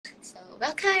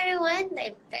Welcome everyone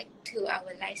back to our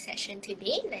live session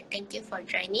today. Thank you for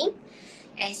joining.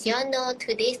 As you all know,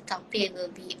 today's topic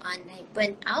will be on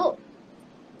burnout.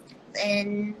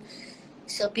 And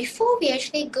so before we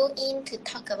actually go in to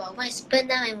talk about what is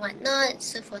burnout and whatnot,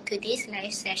 so for today's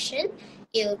live session,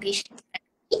 it will be shared by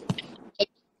me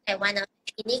and one of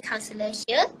the clinic counselors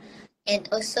here, and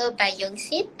also by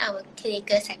Yongxin, our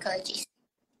clinical psychologist.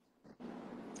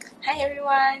 Hi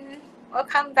everyone,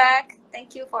 welcome back.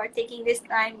 Thank you for taking this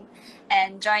time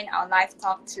and join our live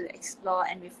talk to explore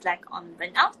and reflect on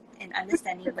burnout and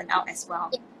understanding burnout as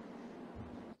well.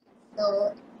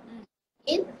 So,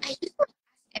 I just want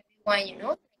to ask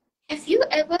everyone, have you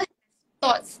ever had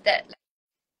thoughts that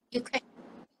you can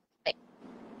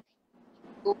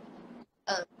go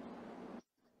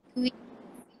doing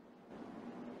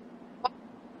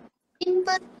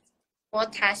simple small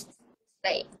tasks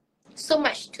so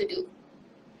much to do?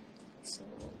 So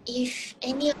if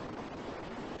any of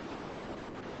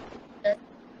the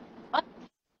thought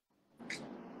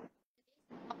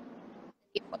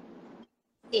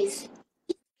is,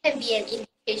 it can be an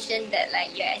indication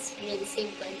that you're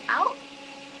experiencing burnout.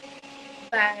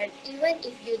 But even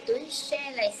if you don't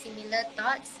share similar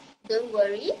thoughts, don't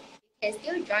worry. You can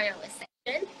still join our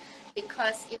session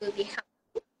because it will be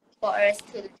helpful for us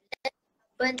to learn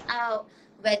burnout,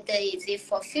 whether is it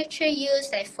for future use,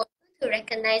 for you to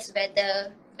recognize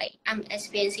whether I'm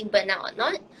experiencing burnout or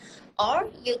not,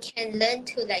 or you can learn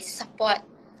to support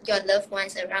your loved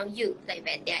ones around you when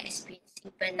they are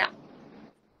experiencing burnout.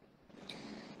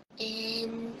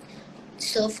 And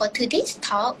so for today's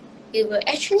talk, we will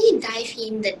actually dive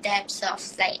in the depths of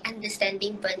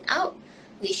understanding burnout,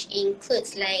 which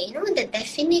includes the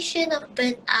definition of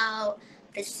burnout,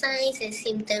 the signs and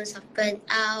symptoms of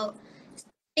burnout,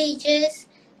 stages,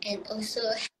 and also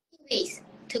healthy ways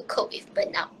to cope with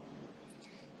burnout.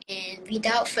 And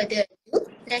without further ado,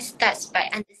 let's start by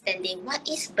understanding what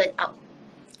is burnout.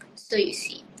 So you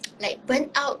see,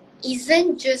 burnout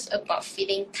isn't just about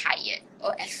feeling tired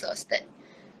or exhausted.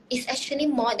 It's actually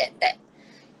more than that.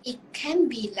 It can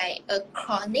be a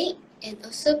chronic and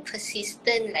also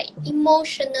persistent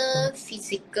emotional,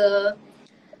 physical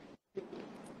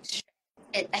stress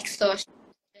and exhaustion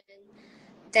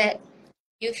that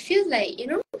you feel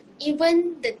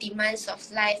even the demands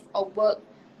of life or work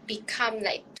become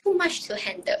too much to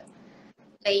handle.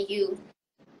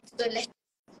 So let's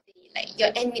say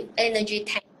your energy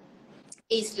tank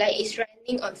is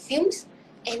running on fumes,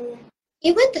 and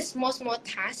even the small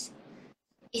tasks,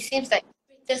 it seems like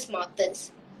greatest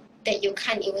mountains that you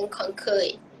can't even conquer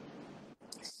it.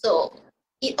 So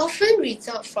it often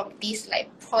results from this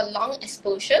prolonged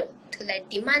exposure to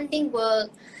demanding work,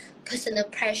 personal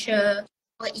pressure,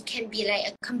 or it can be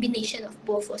a combination of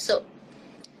both also.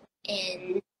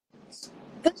 And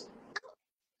burnout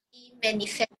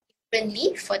manifests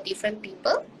differently for different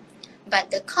people, but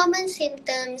the common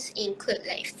symptoms include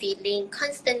feeling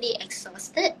constantly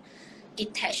exhausted,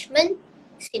 detachment,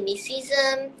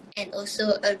 cynicism, and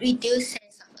also a reduced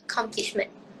sense of accomplishment.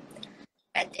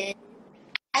 But then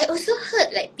I also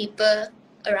heard people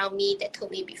around me that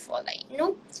told me before,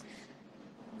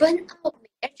 burnout may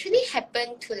actually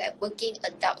happen to working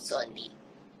adults only.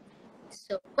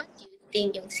 So what do you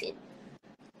think, Yongxin?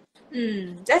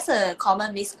 That's a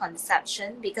common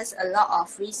misconception because a lot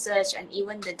of research and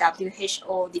even the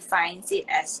WHO defines it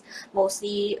as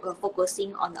mostly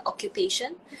focusing on the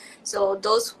occupation. So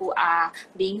those who are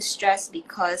being stressed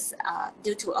because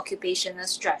due to occupational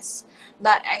stress.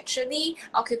 But actually,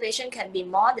 occupation can be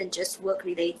more than just work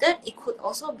related. It could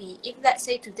also be if, let's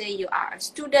say, today you are a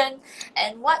student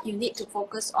and what you need to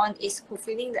focus on is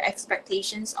fulfilling the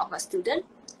expectations of a student.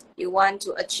 You want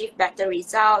to achieve better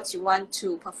results, you want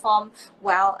to perform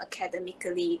well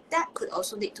academically, that could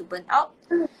also lead to burnout.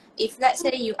 If let's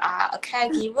say you are a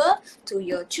caregiver to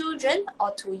your children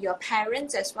or to your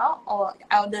parents as well, or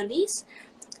elderlies,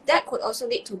 that could also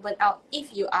lead to burnout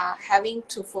if you are having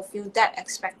to fulfill that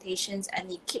expectations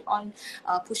and you keep on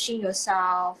pushing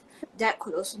yourself. That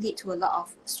could also lead to a lot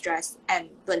of stress and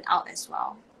burnout as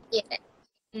well. Yeah.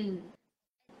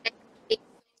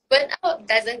 Burnout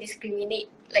doesn't discriminate.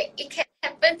 It can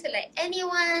happen to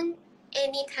anyone,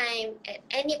 anytime, at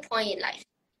any point in life.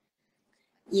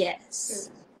 Yes.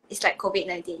 It's like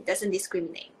COVID-19, it doesn't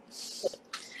discriminate.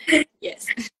 Yes.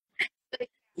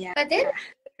 Yeah. But then,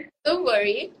 don't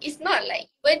worry, it's not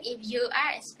even if you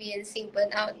are experiencing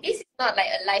burnout, this is not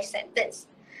a life sentence.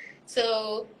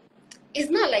 So it's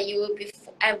not you will be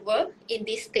forever in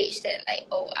this stage that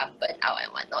I'm burnt out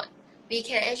and whatnot. We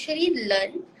can actually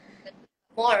learn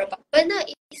more about burnout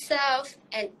itself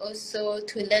and also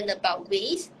to learn about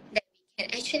ways that we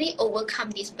can actually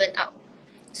overcome this burnout.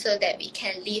 so that we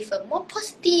can live a more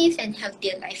positive and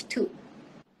healthier life too.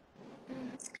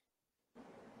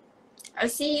 I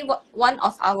see one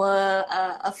of our,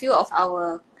 a few of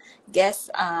our guest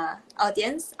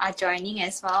audience are joining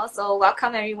as well. So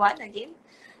welcome everyone again.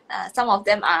 Some of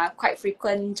them are quite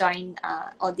frequent join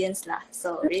audience lah.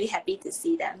 So really happy to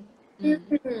see them.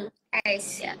 I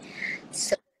see.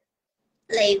 So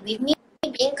like with me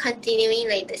being continuing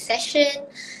like the session,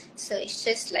 so it's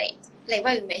just like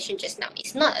what we mentioned just now,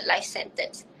 it's not a life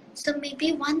sentence. So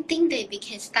maybe one thing that we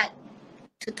can start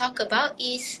to talk about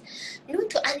is,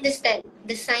 to understand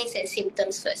the signs and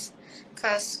symptoms first,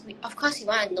 because of course we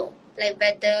want to know like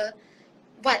whether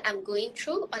what I'm going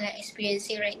through or like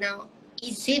experiencing right now,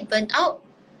 is it burnout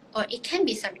or it can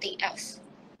be something else.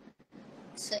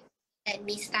 So let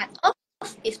me start off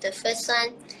with the first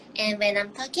one. And when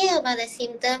I'm talking about the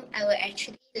symptom, I will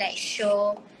actually like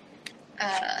show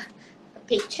a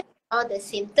picture of all the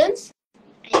symptoms.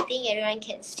 I think everyone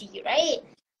can see, right?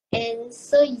 And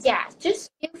so yeah,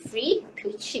 just feel free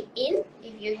to chip in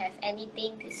if you have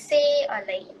anything to say or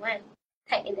like you want to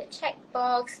type in the chat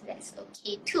box, that's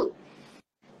okay too.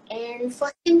 And for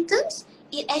symptoms,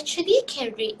 it actually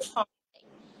can range from,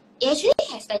 it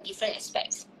actually has like different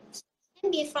aspects. So it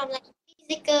can be from like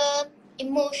physical,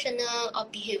 emotional, or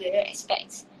behavioral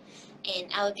aspects.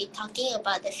 And I will be talking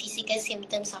about the physical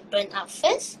symptoms of burnout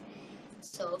first.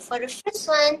 So for the first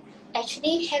one,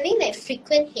 actually having like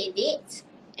frequent headaches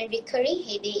and recurring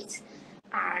headaches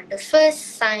are the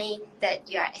first sign that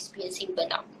you are experiencing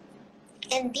burnout.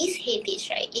 And these headaches,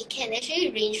 right, it can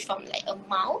actually range from like a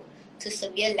mild to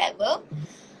severe level.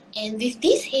 And with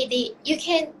this headache, you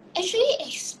can actually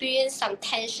experience some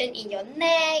tension in your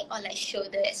neck or like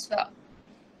shoulder as well.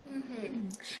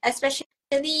 Especially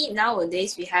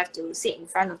nowadays, we have to sit in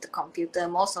front of the computer.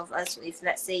 Most of us, if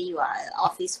let's say you are an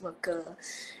office worker,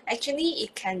 actually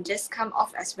it can just come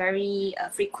off as very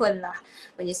frequent lah.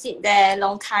 When you sit there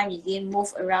long time, you didn't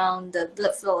move around, the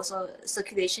blood flow, so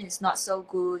circulation is not so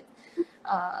good.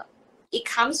 It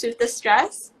comes with the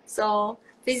stress. So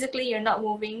physically, you're not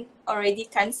moving, already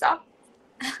tense up.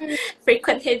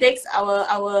 Frequent headaches.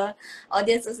 Our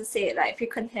audience also say like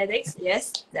frequent headaches.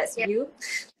 Yes, that's you.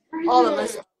 All of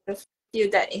us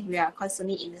feel that if we are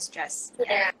constantly in the stress.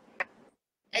 Yeah.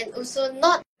 And also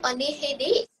not only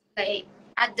headaches, like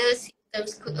other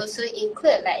symptoms could also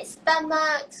include like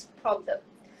stomach problem.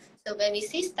 So when we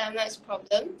say stomach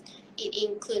problem, it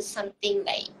includes something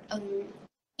like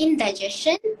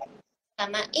indigestion,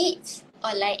 stomach aches,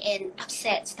 or like an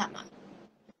upset stomach.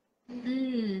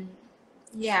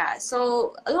 Yeah,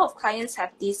 so a lot of clients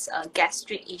have these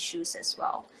gastric issues as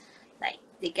well. Like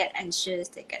they get anxious,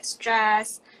 they get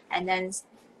stressed, and then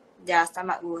their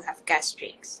stomach will have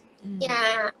gastrics.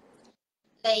 Yeah,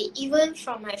 like even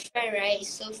from my friend, right?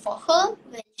 So for her,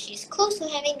 when she's close to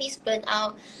having this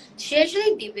burnout, she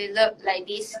actually developed like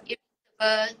this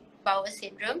irritable bowel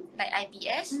syndrome, like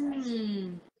IBS.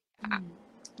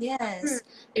 Yes,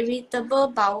 irritable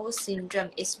bowel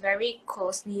syndrome is very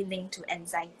closely linked to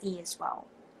anxiety as well.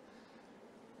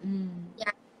 Yeah.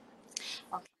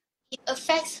 Okay. It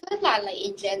affects her lah, like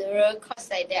in general, cause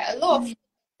like there are a lot of people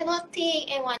cannot take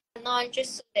and whatnot,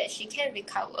 just so that she can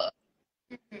recover.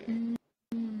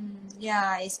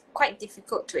 Yeah, it's quite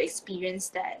difficult to experience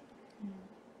that.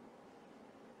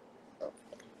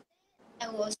 I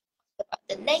will talk about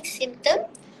the next symptom.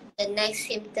 The next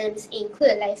symptoms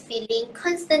include like feeling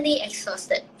constantly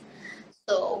exhausted.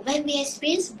 So when we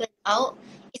experience burnout,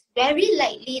 it's very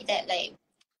likely that like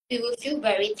we will feel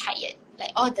very tired,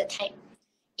 like all the time,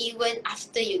 even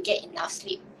after you get enough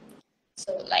sleep.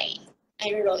 So like,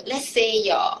 I don't know, let's say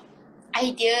your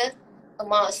ideal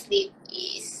amount of sleep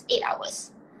is 8 hours.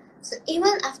 So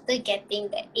even after getting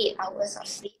that 8 hours of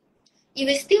sleep, you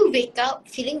will still wake up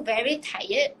feeling very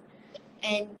tired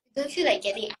and you don't feel like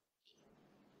getting up.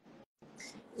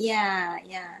 Yeah.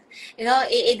 You know,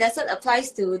 it doesn't apply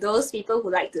to those people who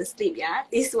like to sleep, yeah?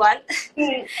 This one.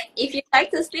 If you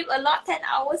like to sleep a lot, 10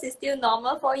 hours is still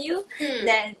normal for you,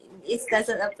 then it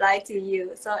doesn't apply to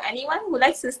you. So anyone who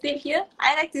likes to sleep here,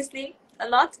 I like to sleep a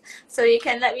lot. So you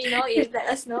can let me know, let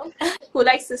us know who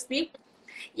likes to sleep.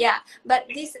 Yeah, but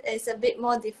this is a bit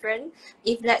more different.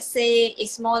 If let's say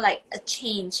it's more like a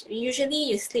change,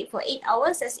 usually you sleep for 8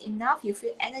 hours, that's enough. You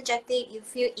feel energetic, you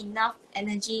feel enough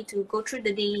energy to go through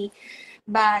the day.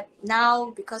 But now,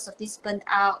 because of this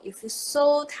burnout, you feel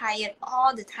so tired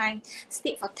all the time.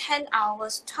 Sleep for 10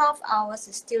 hours, 12 hours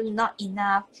is still not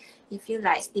enough. You feel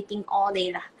like sleeping all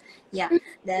day lah. Yeah,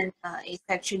 then it's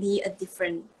actually a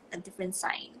different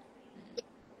sign.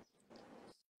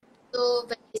 So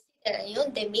when you see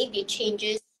that, there may be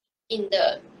changes in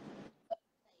the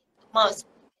amount of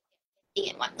sleep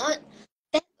and whatnot.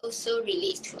 That also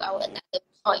relates to our another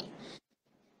point.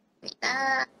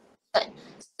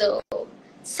 So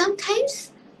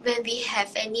sometimes when we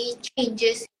have any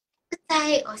changes in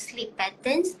appetite or sleep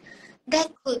patterns,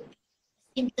 that could be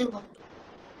a symptom of.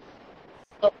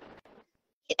 So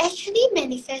it actually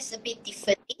manifests a bit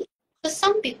differently. For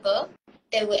some people,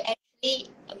 they will actually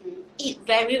eat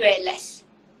very, very less.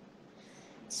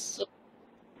 So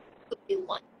could be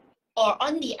one. Or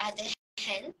on the other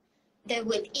hand, they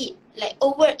would eat, like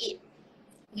overeat,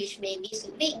 which may lead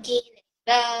to weight gain as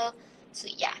well. So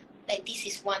yeah, like this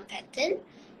is one pattern.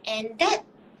 And that,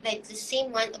 like the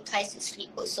same one applies to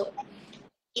sleep also.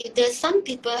 If there's some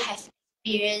people have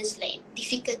experienced like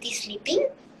difficulty sleeping,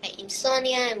 like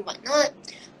insomnia and whatnot,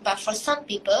 but for some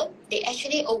people, they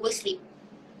actually oversleep.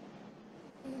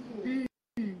 Mm.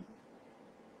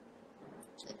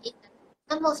 So these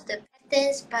are some of the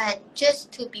patterns, but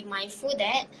just to be mindful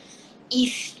that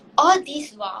if all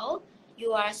this while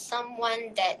you are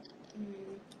someone that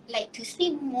like to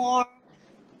sleep more,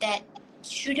 that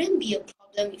shouldn't be a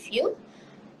problem with you.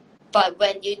 But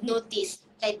when you notice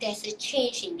like there's a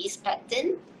change in this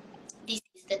pattern, this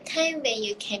is the time when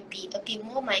you can be a bit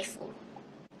more mindful.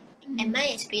 And my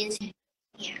experience,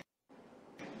 yeah.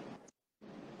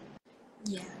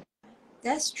 Yeah,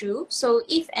 that's true. So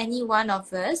if any one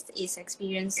of us is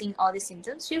experiencing all these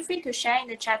symptoms, feel free to share in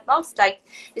the chat box. Like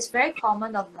it's very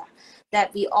common of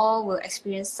that we all will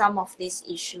experience some of these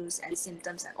issues and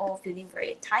symptoms, and all feeling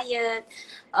very tired,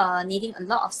 needing a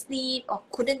lot of sleep, or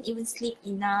couldn't even sleep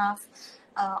enough,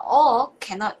 or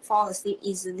cannot fall asleep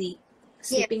easily,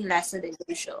 sleeping lesser than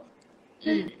usual.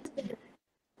 And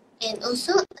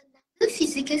also another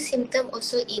physical symptom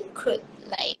also include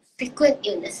like frequent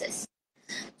illnesses.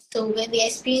 So when we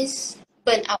experience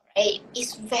burnout, right,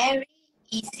 it's very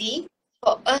easy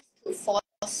for us to fall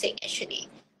sick actually.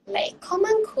 Like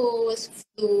common colds,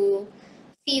 flu,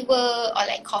 fever, or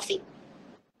like coughing.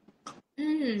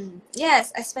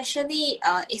 Yes, especially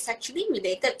it's actually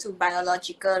related to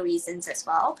biological reasons as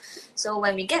well. So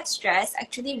when we get stressed,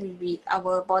 actually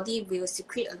our body will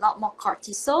secrete a lot more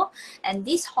cortisol, and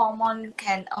this hormone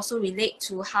can also relate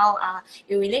to how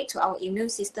it relate to our immune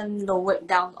system lowered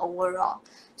down overall.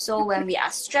 So when we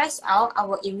are stressed out,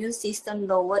 our immune system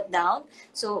lowered down.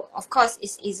 So of course,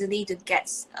 it's easily to get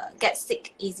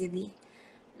sick easily.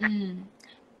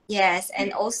 Yes,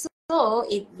 and also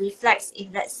it reflects if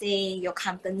let's say your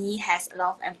company has a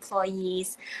lot of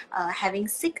employees having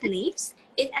sick leaves,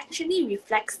 it actually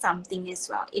reflects something as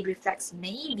well. It reflects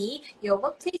maybe your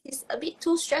workplace is a bit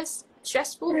too stressful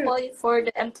for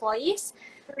the employees.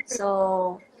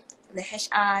 So the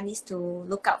HR needs to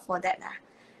look out for that.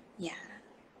 Yeah.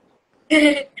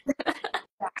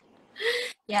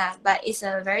 Yeah, but it's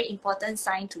a very important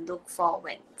sign to look for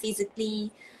when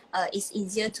physically it's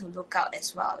easier to look out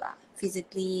as well.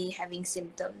 Physically having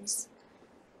symptoms.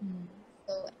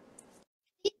 So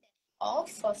that's all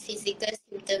for physical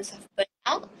symptoms of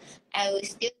burnout. I will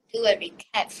still do a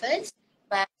recap first,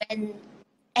 but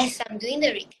as I'm doing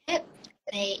the recap,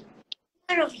 like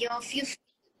one of your feel free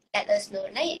to let us know,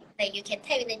 like you can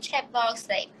type in the chat box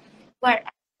like what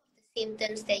are the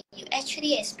symptoms that you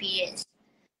actually experience.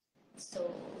 So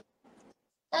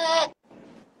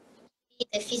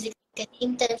the physical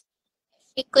symptoms,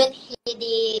 frequent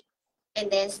headache, and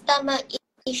then stomach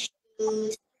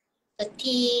issues,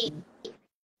 fatigue,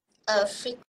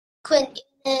 frequent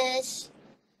illness,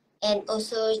 and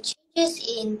also changes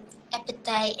in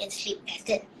appetite and sleep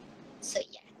pattern. So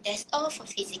yeah, that's all for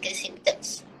physical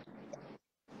symptoms.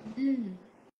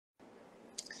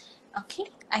 Okay,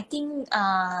 I think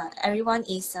everyone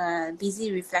is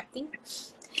busy reflecting.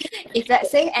 If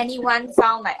let's say anyone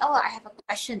found like, oh, I have a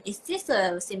question, is this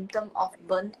a symptom of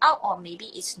burnout or maybe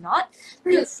it's not?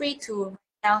 Feel free to write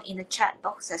down in the chat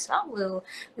box as well.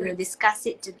 We'll discuss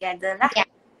it together. Yeah.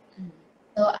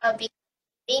 So I'll be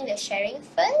doing the sharing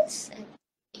first.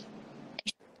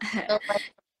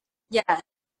 Yeah,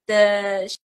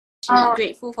 should be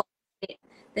grateful for it.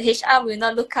 The HR will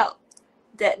not look out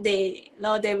that they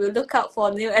will look out for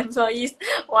new employees.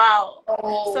 Wow.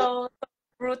 So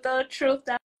brutal truth.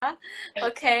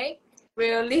 Okay.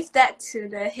 We'll leave that to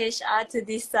the HR to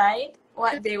decide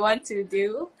what they want to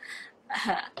do.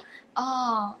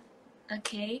 Oh,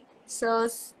 okay. So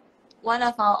one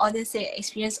of our audience say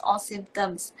experience all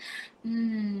symptoms.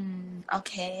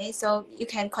 Okay, so you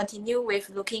can continue with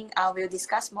looking. We'll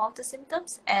discuss more of the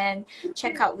symptoms and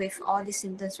check out with all the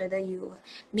symptoms whether you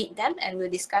meet them, and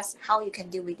we'll discuss how you can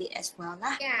deal with it as well.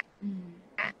 Yeah.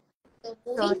 So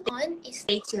moving on is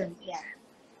stay tuned. Yeah.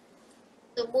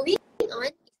 So moving on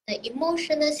is the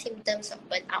emotional symptoms of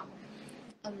burnout.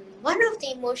 One of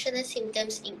the emotional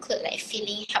symptoms include like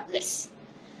feeling helpless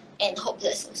and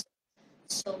hopeless also.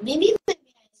 So maybe when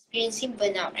we are experiencing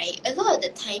burnout, right, a lot of the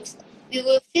times we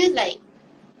will feel like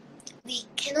we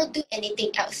cannot do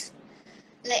anything else.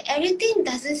 Like everything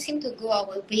doesn't seem to go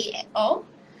our way at all.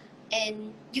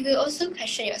 And you will also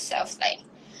question yourself like,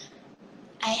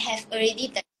 I have already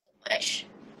done so much.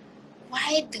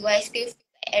 Why do I still feel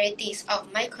like everything is out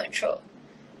of my control?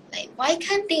 Like, why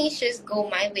can't things just go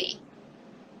my way?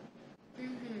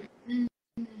 Mm.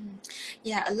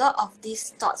 Yeah, a lot of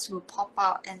these thoughts will pop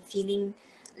out and feeling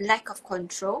lack of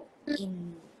control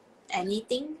in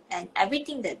anything and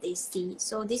everything that they see.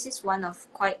 So this is one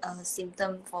of quite a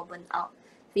symptom for burnout,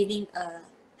 feeling a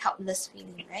helpless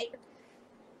feeling, right?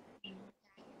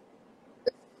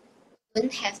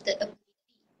 Don't have the ability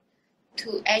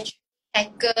to actually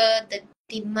tackle the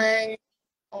demand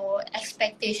or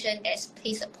expectation that's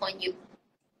placed upon you.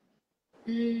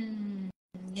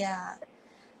 Yeah.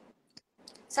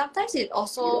 Sometimes it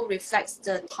also reflects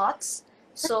the thoughts.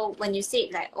 So when you say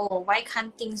like, oh, why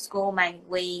can't things go my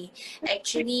way?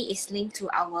 Actually, it's linked to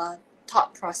our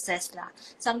thought process lah.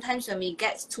 Sometimes when we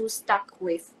get too stuck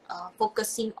with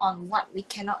focusing on what we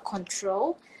cannot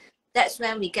control, that's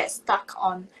when we get stuck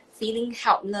on feeling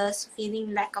helpless,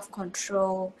 feeling lack of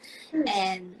control,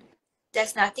 and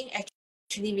there's nothing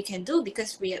actually we can do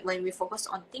because when we focus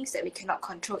on things that we cannot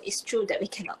control, it's true that we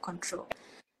cannot control.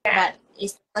 But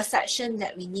it's a perception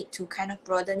that we need to kind of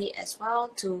broaden it as well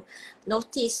to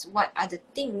notice what are the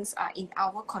things are in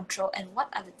our control and what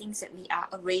are the things that we are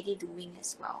already doing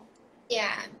as well.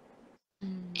 Yeah.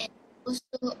 And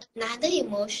also another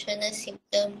emotional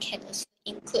symptom can also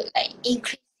include like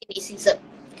increased cynicism.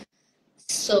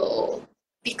 So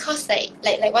because like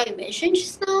what we mentioned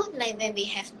just now, like when we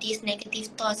have these negative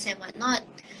thoughts and whatnot,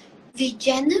 we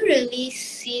generally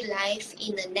see life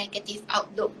in a negative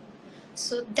outlook.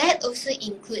 So that also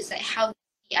includes like how we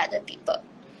see other people.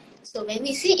 So when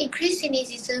we see increased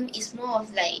cynicism, it's more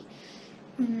of like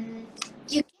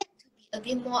you get to be a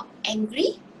bit more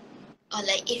angry or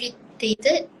like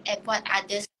irritated at what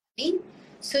others are doing.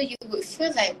 So you would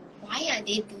feel like, why are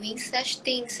they doing such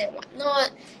things and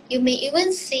whatnot? You may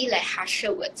even say like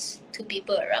harsher words to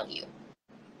people around you.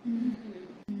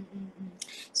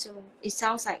 So it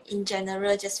sounds like in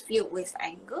general just filled with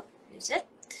anger, is it?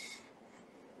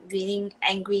 Feeling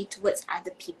angry towards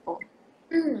other people.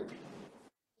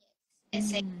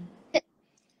 Exactly.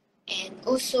 And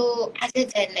also, other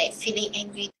than like feeling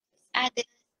angry towards others,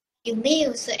 you may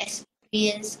also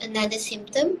experience another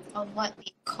symptom of what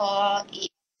we call it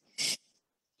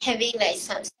having like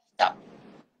some self-doubt.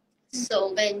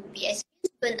 So when we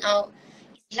experience burnout,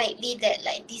 it's likely that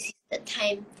like this is the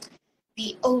time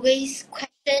we always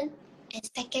question and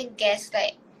second guess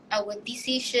like our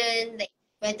decision, like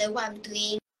whether what I'm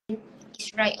doing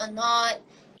is right or not.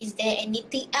 Is there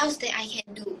anything else that I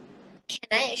can do? Can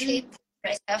I actually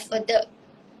push myself further?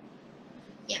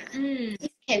 Yeah, this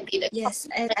can be the Yes,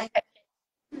 and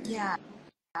yeah,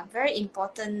 a very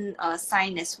important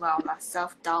sign as well,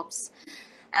 self-doubts.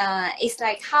 It's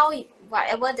like how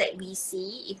whatever that we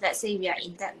see, if let's say we are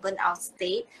in that burnout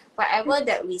state, whatever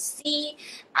that we see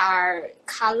are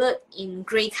colored in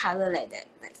gray color like that.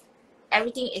 Like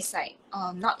everything is like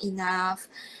not enough,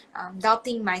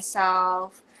 doubting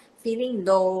myself, feeling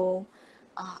low,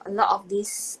 a lot of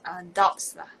these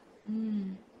doubts lah.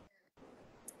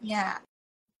 Yeah,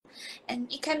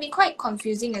 and it can be quite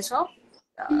confusing as well.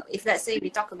 If let's say we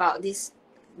talk about this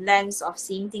lens of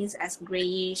seeing things as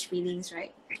grayish feelings,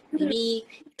 right? Maybe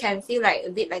can feel like a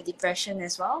bit like depression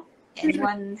as well.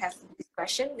 Anyone have this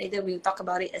question? Later we'll talk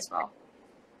about it as well.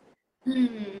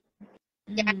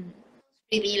 Yeah,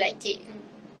 really like it.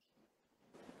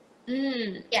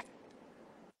 Yeah.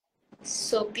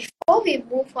 So before we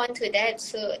move on to that,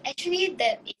 so actually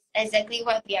that is exactly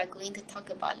what we are going to talk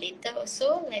about later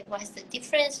also, like what's the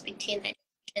difference between like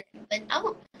depression and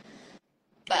burnout.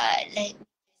 But like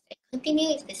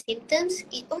continue with the symptoms,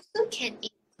 it also can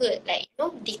include like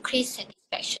decreased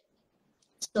satisfaction.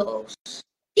 So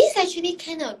this actually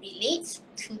kind of relates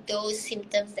to those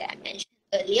symptoms that I mentioned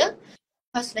earlier.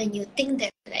 Because when you think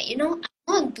that like, I'm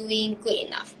not doing good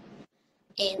enough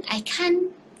and I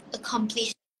can't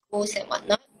accomplish goals and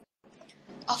whatnot,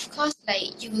 of course,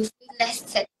 like you will feel less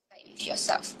satisfied with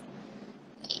yourself.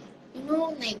 Like,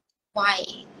 like why?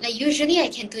 Like usually I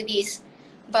can do this,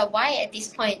 but why at this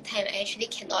point in time I actually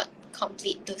cannot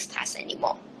complete those tasks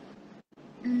anymore?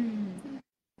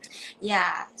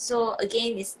 Yeah, so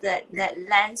again, it's that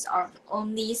lens of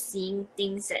only seeing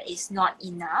things that is not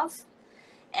enough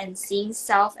and seeing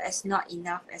self as not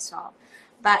enough as well.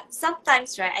 But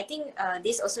sometimes, right, I think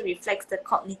this also reflects the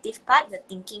cognitive part, the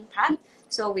thinking part.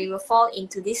 So we will fall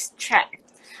into this trap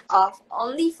of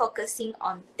only focusing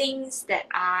on things that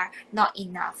are not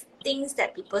enough, things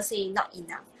that people say not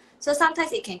enough. So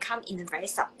sometimes it can come in a very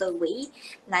subtle way,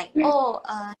 like, oh,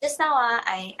 just now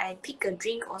I pick a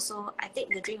drink also, I take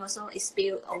the drink also, it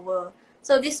spilled over.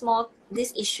 So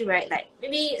this issue, right, like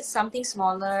maybe something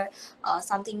smaller,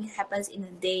 something happens in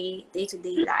a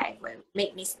day-to-day life where we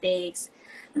make mistakes,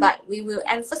 but we will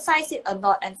emphasize it a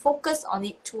lot and focus on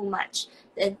it too much,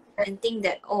 and think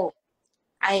that, oh,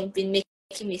 I've been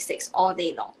making mistakes all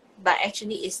day long, but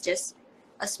actually it's just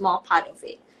a small part of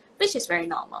it, which is very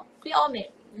normal. We all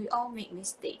make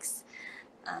mistakes,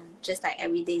 just like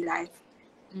everyday life.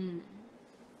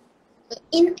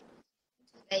 In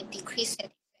like decreased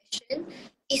satisfaction,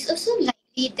 it's also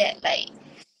likely that like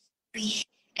we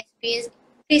experience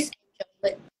increased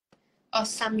enjoyment of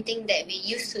something that we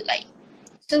used to like.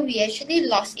 So we actually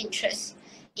lost interest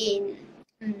in,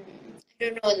 I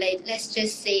don't know, like let's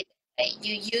just say like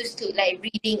you used to like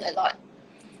reading a lot.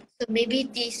 So maybe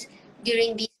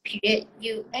during this period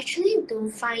you actually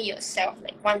don't find yourself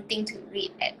like wanting to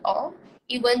read at all,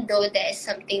 even though there's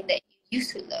something that you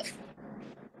used to love.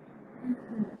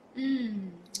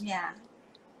 Yeah.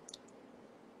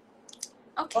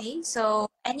 Okay, so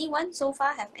anyone so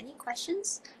far have any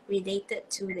questions related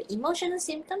to the emotional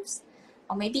symptoms?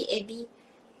 Or maybe Abby,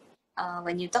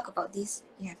 when you talk about this,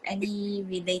 you have any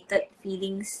related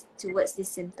feelings towards this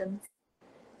symptom?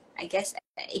 I guess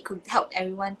it could help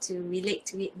everyone to relate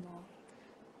to it more.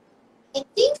 I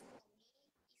think it's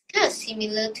kind of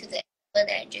similar to the example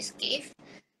that I just gave.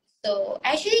 So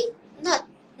actually, not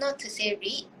to say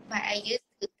read, but I used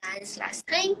to dance last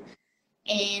time,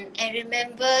 and I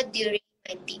remember during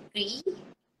my degree,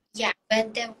 yeah,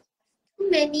 when there were too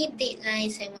many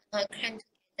deadlines and whatnot crammed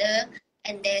together,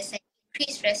 and there's like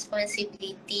increased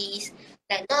responsibilities,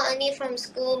 like not only from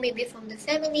school, maybe from the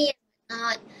family and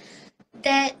whatnot,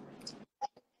 that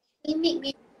it made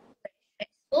me very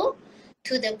stressful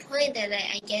to the point that like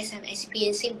I guess I'm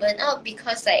experiencing burnout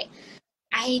because like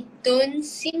I don't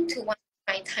seem to want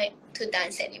my time to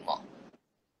dance anymore.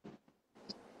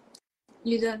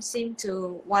 You don't seem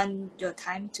to want your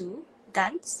time to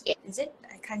dance, Yeah. is it?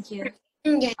 I can't hear.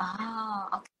 Yeah.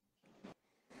 Okay.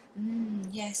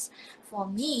 Yes. For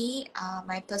me,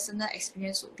 my personal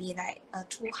experience would be like a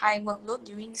too high workload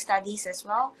during studies as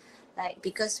well. Like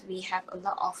because we have a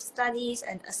lot of studies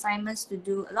and assignments to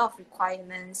do, a lot of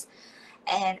requirements,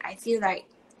 and I feel like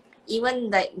even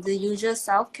like the usual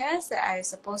self-care that I'm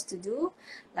supposed to do,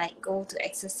 like go to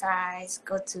exercise,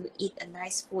 go to eat a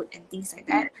nice food and things like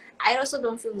that, I also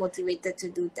don't feel motivated to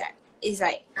do that. It's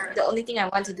like the only thing I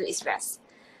want to do is rest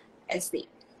and sleep.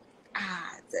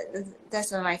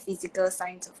 That's my physical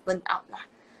signs of burnout lah.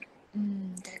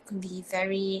 That could be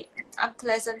very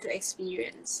unpleasant to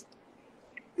experience.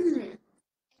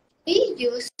 Maybe you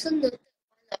also noted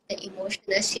one of the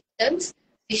emotional symptoms,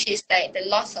 which is like the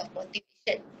loss of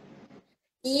motivation.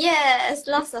 Yes,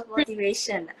 loss of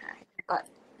motivation. I forgot.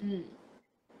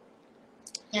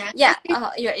 Yeah. Yeah,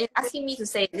 you're asking me to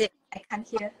say it. I can't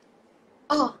hear.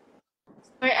 Oh,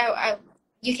 sorry.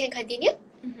 You can continue.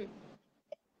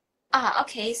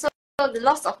 Okay. So the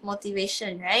loss of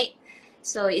motivation, right?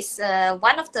 So it's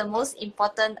one of the most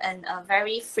important and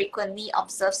very frequently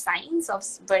observed signs of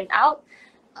burnout.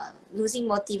 Losing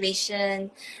motivation.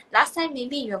 Last time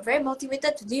maybe you're very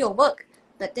motivated to do your work,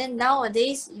 but then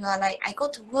nowadays you are like, I go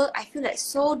to work, I feel like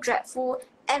so dreadful.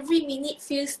 Every minute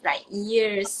feels like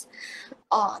years.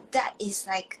 Oh, that is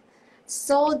like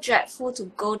so dreadful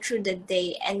to go through the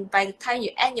day, and by the time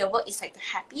you end your work it's like the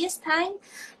happiest time,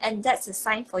 and that's a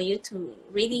sign for you to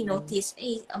really notice,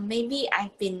 hey, maybe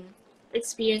I've been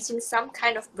experiencing some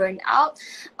kind of burnout.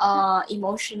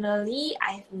 Emotionally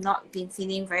I've not been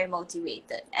feeling very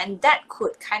motivated, and that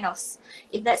could kind of,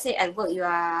 if let's say at work you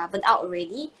are burnt out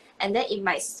already, and then it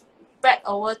might spread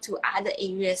over to other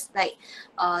areas, like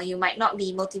you might not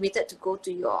be motivated to go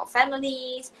to your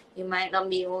families, you might not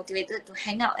be motivated to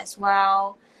hang out as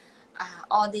well.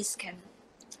 All this can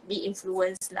be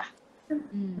influenced lah.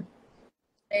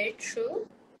 Very true.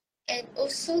 And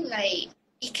also like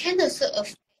it can also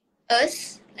affect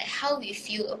us, like how we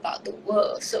feel about the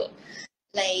world. So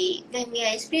like when we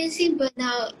are experiencing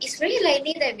burnout, it's very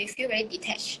likely that we feel very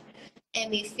detached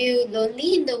and we feel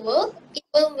lonely in the world,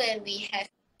 even when we have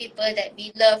people that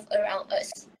we love around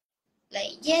us.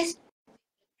 Like yes,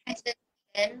 present to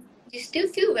them, you still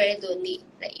feel very lonely.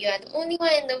 Like you are the only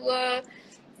one in the world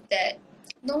that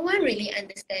no one really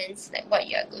understands like what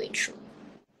you are going through.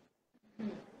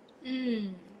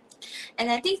 And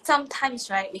I think sometimes,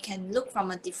 right, we can look from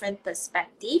a different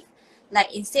perspective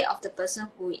Like instead of the person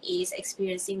who is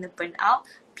experiencing the burnout,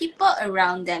 people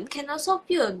around them can also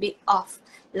feel a bit off.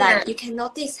 Like you can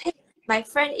notice, hey, my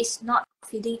friend is not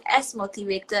feeling as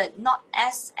motivated, not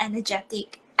as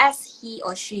energetic as he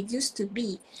or she used to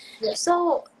be. Yeah.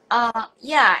 So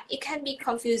it can be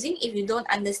confusing if you don't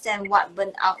understand what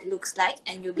burnout looks like,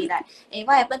 and you'll be like, hey,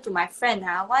 what happened to my friend?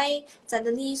 Why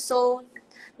suddenly so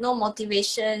no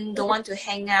motivation, don't want to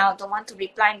hang out, don't want to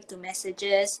reply to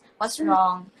messages, what's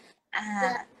wrong?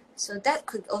 Yeah. So that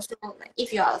could also, like,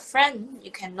 if you're a friend,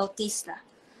 you can notice lah.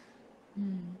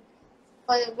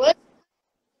 For the worst,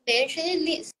 they actually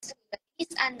leads to like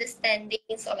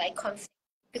misunderstandings or like conflict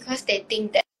because they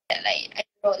think that like I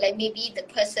don't know, like maybe the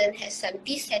person has some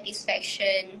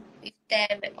dissatisfaction with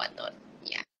them and whatnot.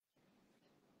 Yeah.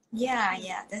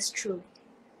 Yeah, that's true.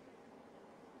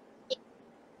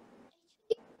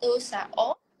 Those are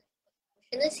all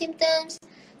emotional symptoms.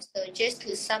 So just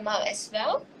to sum up as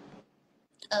well,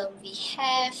 we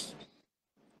have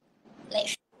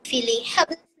like feeling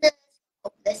helplessness,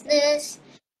 hopelessness,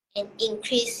 and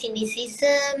increased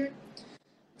cynicism,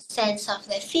 sense of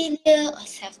like failure or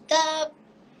self-doubt,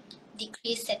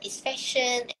 decreased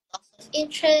satisfaction and loss of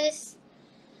interest,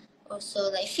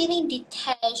 also like feeling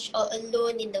detached or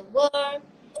alone in the world,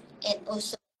 and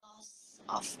also loss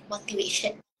of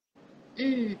motivation.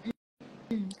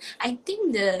 I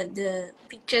think the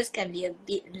pictures can be a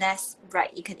bit less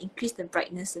bright. You can increase the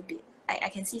brightness a bit. I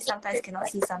can see sometimes, cannot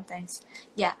see sometimes.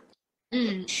 Yeah.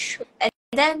 Sure. And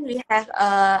then we have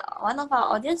one of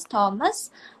our audience, Thomas.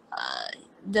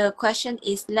 The question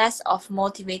is, less of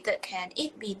motivated, can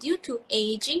it be due to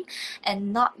aging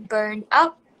and not burned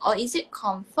out, or is it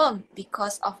confirmed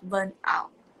because of burnout?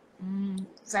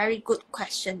 Very good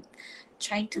question.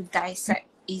 Trying to dissect,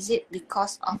 is it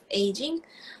because of aging,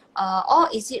 or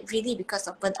is it really because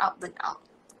of burnout?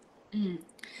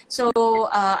 So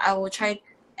I will try.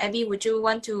 Abby, would you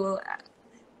want to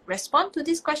respond to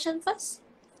this question first?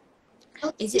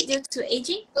 Is it due to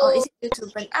aging, or is it due to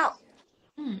burnout?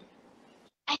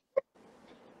 I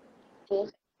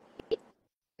think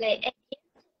like at the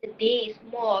end of the day, it's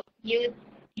more of you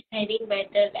deciding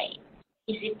whether like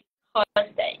is it because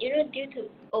that due to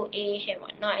old age and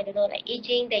whatnot, I don't know, like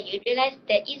aging, that you realize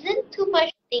there isn't too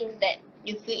much things that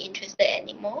you feel interested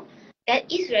anymore.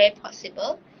 That is very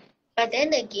possible. But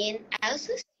then again, I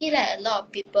also see like a lot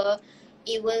of people,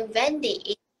 even when they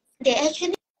age, they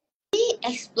actually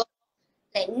explore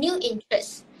like new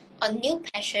interests or new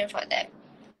passion for them.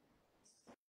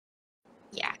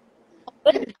 Yeah.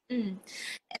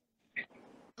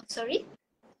 Sorry.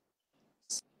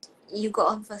 You go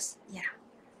on first. Yeah.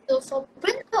 So for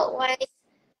burnout wise,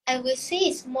 I would say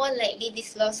it's more likely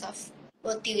this loss of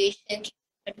motivation can be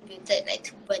contributed like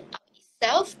to burnout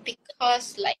itself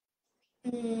because like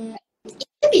it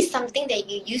can be something that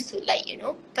you used to like,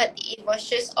 but it was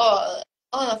just all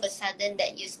of a sudden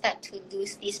that you start to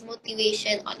lose this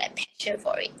motivation or like passion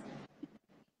for it.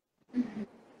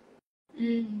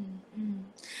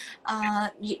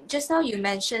 Just now you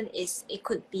mentioned it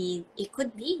could be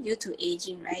due to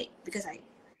aging, right? Because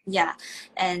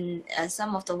and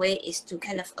some of the way is to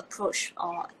kind of approach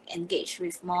or engage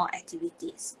with more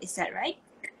activities. Is that right?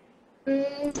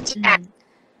 Yeah.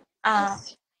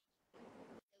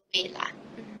 Way lah.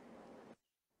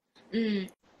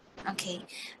 Okay.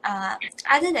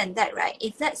 Other than that, right,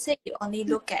 if let's say you only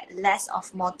look at less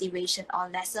of motivation or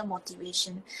lesser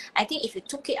motivation, I think if you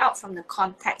took it out from the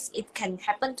context, it can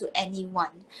happen to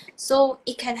anyone. So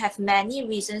it can have many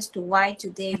reasons to why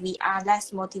today we are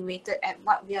less motivated at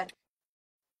what we are doing.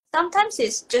 Sometimes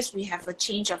it's just we have a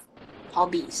change of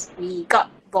hobbies. We got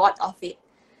bored of it.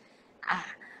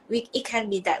 It can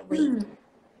be that way.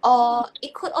 Or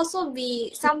it could also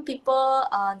be some people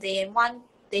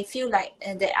they feel like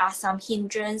there are some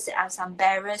hindrances, there are some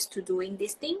barriers to doing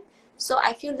this thing, so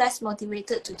I feel less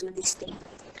motivated to do this thing.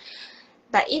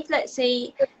 But if let's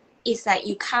say it's like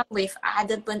you come with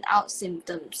other burnout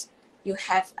symptoms, you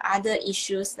have other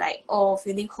issues like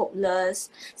feeling hopeless,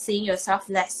 seeing yourself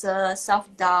lesser,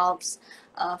 self-doubts,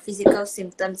 physical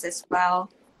symptoms as well,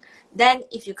 then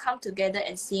if you come together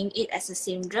and seeing it as a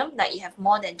syndrome, like you have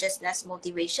more than just less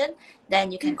motivation,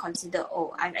 then you can consider,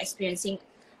 I'm experiencing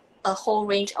a whole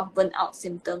range of burnout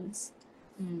symptoms.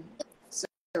 So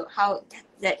how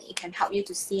that it can help you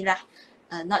to see lah,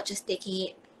 not just taking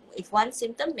it with one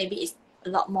symptom, maybe it's a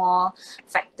lot more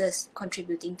factors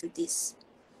contributing to this.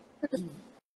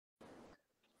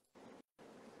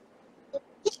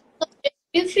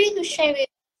 Feel free to share with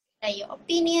your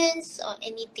opinions or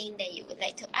anything that you would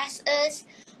like to ask us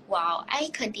while I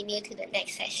continue to the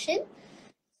next session.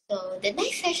 So the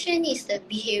next session is the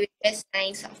behavioral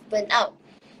signs of burnout.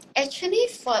 Actually,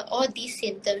 for all these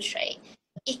symptoms, right,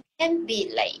 it can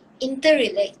be like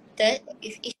interrelated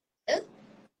with each other.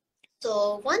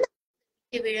 So one of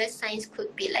the behavioral signs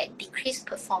could be like decreased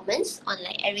performance on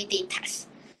like everyday tasks.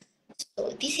 So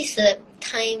this is a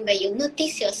time where you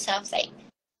notice yourself like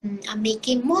I'm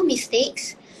making more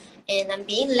mistakes and I'm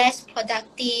being less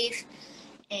productive,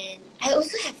 and I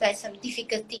also have like some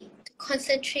difficulty to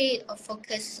concentrate or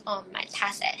focus on my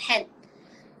task at hand,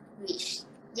 which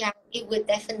yeah, it would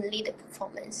definitely the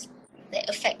performance, like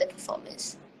affect the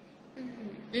performance.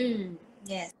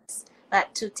 Yes.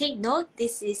 But to take note,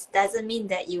 doesn't mean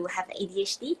that you have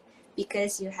ADHD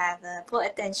because you have poor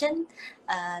attention,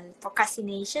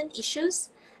 procrastination issues.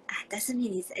 Doesn't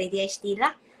mean it's ADHD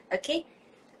lah. Okay.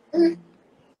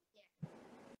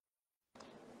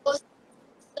 So just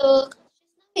now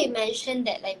we mentioned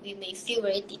that like we may feel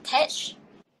very detached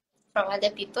from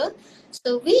other people,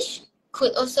 so which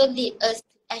could also lead us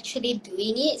to actually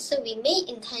doing it. So we may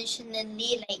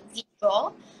intentionally like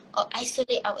withdraw or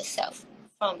isolate ourselves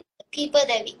from the people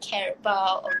that we care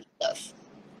about or we love.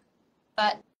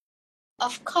 But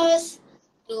of course,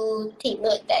 do take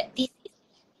note that this is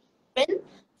different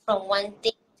from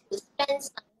wanting to spend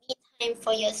some me time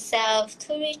for yourself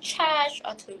to recharge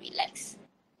or to relax.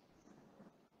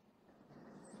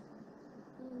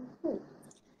 Mhm.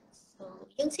 So,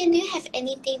 Yongsin, do you have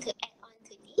anything to add on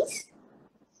to this?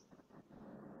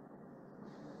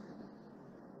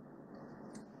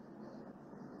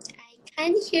 I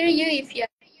can't hear you if you're.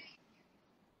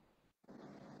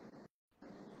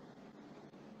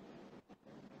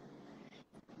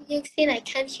 Yongsin, I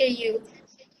can't hear you.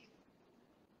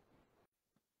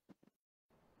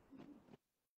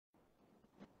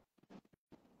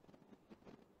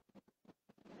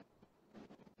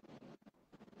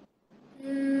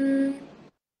 Mm,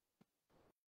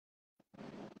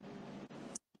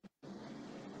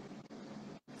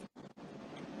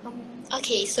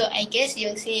 okay, so I guess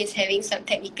Yongsin is having some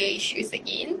technical issues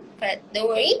again, but don't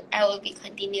worry, I will be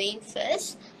continuing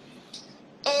first.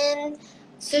 And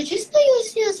so just now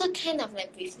Yongsin also kind of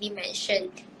like briefly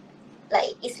mentioned,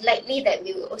 like it's likely that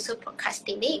we will also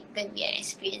procrastinate when we are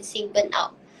experiencing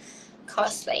burnout.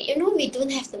 Cause like we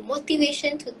don't have the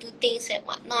motivation to do things and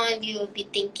whatnot. We will be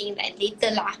thinking like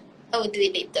later lah, I will do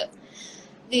it later.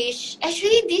 Which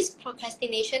actually this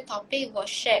procrastination topic was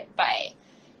shared by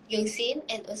Yongsin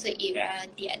and also Ira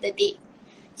the other day.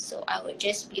 So I will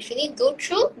just briefly go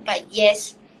through. But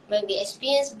yes, when we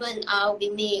experience burnout, we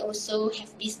may also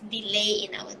have this delay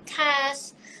in our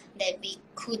tasks that we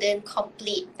couldn't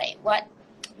complete, like what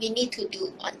we need to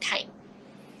do on time.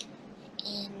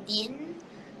 And then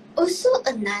also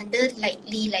another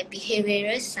likely like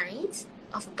behavioral signs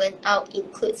of burnout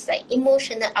includes like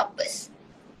emotional outbursts.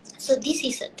 So this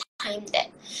is a time that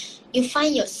you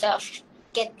find yourself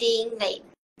getting like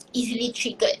easily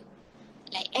triggered,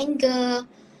 like anger,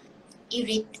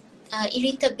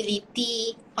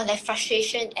 irritability, or like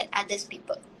frustration at other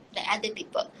people.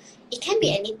 It can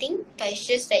be anything, but it's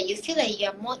just that you feel like you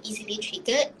are more easily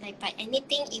triggered, like by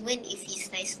anything, even if it's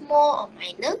like small or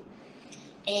minor,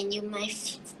 and you may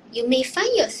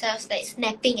find yourself like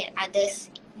snapping at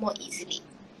others more easily.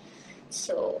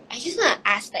 So I just want to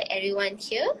ask like everyone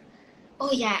here.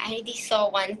 Oh yeah, I already saw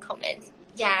one comment.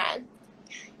 Yeah,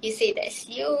 you say that's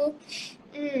you.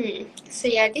 So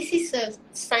yeah, this is a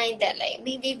sign that like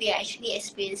maybe we are actually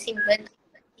experiencing burnout.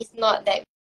 It's not that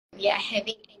we are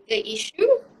having anger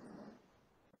issue.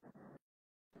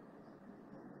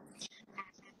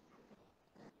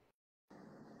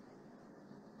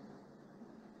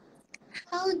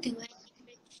 How do I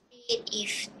differentiate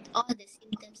if all the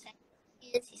symptoms I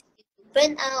experience is due to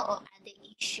burnout or other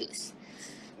issues?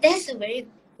 That's a very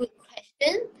good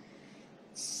question.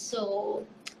 So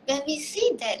when we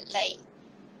say that like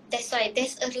that's why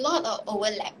there's a lot of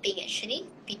overlapping actually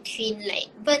between like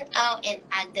burnout and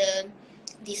other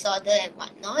disorder and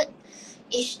whatnot.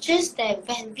 It's just that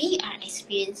when we are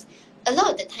experienced, a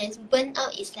lot of the times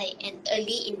burnout is like an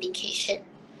early indication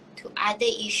to other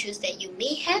issues that you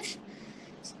may have.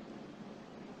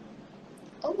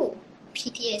 Oh,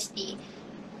 PTSD.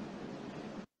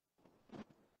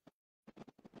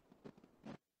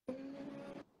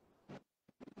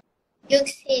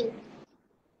 Yuxin,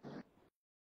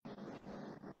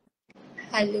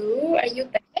 hello, are you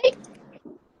back?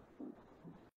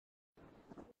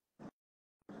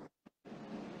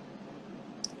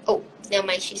 Oh, never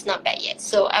mind, she's not back yet.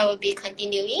 So I will be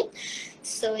continuing.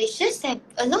 So it's just that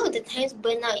a lot of the times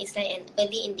burnout is like an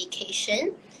early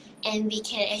indication, and we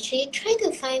can actually try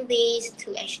to find ways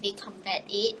to actually combat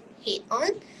it head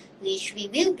on, which we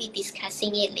will be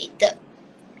discussing it later.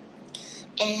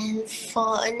 And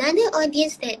for another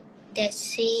audience that that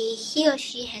say he or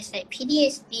she has like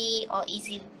PTSD or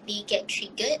easily get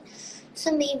triggered.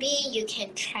 So maybe you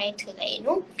can try to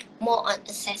more on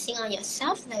assessing on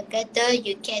yourself, like whether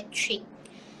you get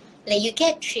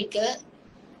triggered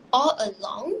all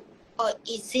along, or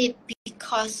is it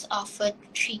because of a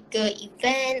trigger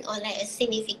event or like a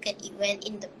significant event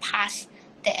in the past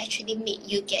that actually made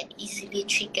you get easily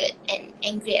triggered and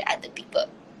angry at other people.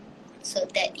 So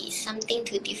that is something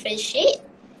to differentiate.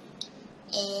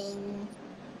 And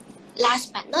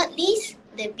last but not least,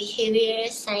 the behavioral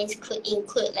signs could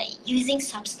include like using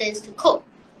substance to cope.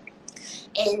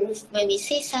 And when we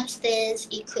say substance,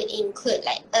 it could include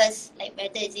like us, like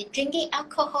whether is it drinking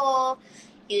alcohol,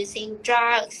 using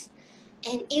drugs,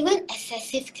 and even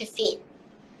excessive caffeine.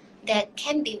 That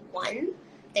can be one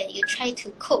that you try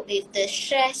to cope with the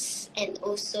stress and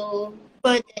also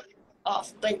burden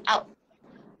of burnout.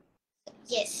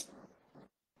 Yes,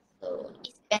 so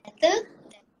it's better that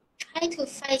try to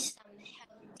find some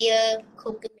healthier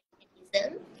coping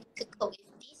mechanism to cope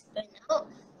with this burnout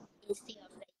instead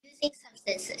of like using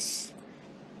substances.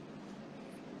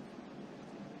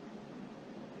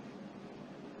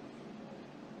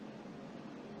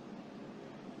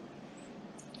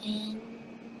 And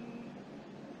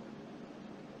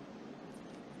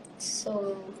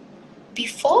so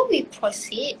before we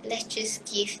proceed, let's just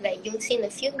give like Yongxin a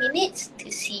few minutes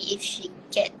to see if she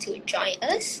get to join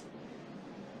us.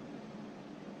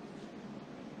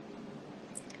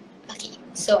 Okay,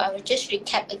 so I will just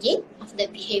recap again of the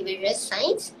behavioral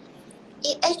signs.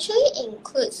 It actually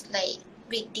includes like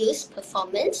reduced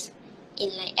performance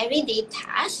in like everyday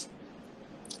tasks.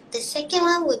 The second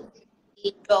one would be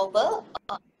withdrawal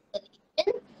or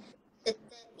isolation. The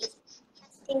third is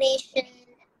procrastination,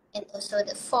 and also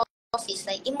the fourth is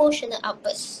like emotional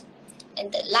outbursts.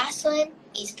 And the last one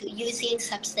is to using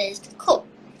substance to cope.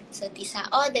 So these are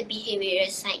all the behavioral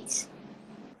signs.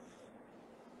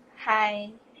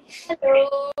 Hi.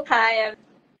 Hello. Hi,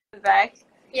 I'm back.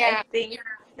 Yeah. I think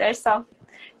there's some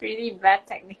really bad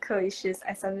technical issues.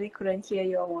 I suddenly couldn't hear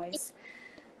your voice.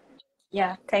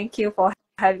 Yeah, thank you for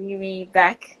having me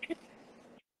back.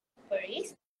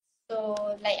 Worries. So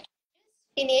like I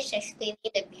just finished explaining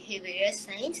the behavioral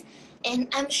signs, and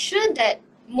I'm sure that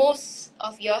most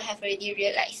of y'all have already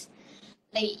realized,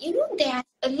 like there are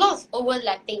a lot of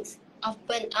overlappings of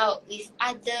burnout with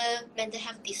other mental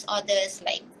health disorders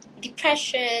like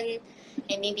depression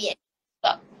and maybe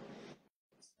well.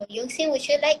 So Yongxin, would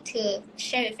you like to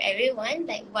share with everyone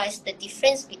like what's the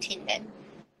difference between them?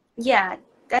 Yeah,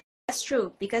 that's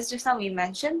true because just now we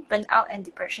mentioned burnout and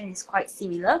depression is quite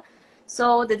similar.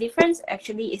 So the difference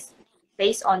actually is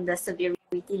based on the severity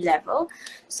level.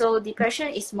 So depression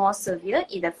is more severe.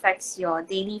 It affects your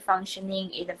daily functioning.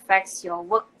 It affects your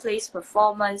workplace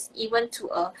performance, even to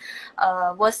a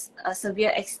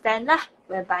severe extent lah,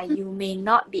 whereby you may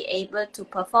not be able to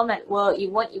perform at work. You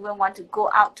won't even want to go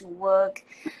out to work.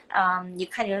 You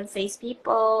can't even face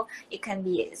people. It can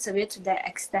be severe to that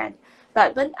extent.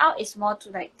 But burnout is more to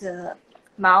like the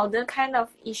milder kind of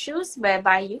issues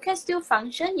whereby you can still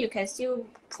function, you can still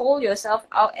pull yourself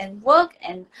out and work,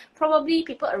 and probably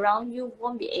people around you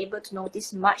won't be able to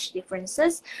notice much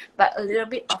differences, but a little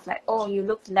bit of like, oh, you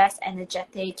look less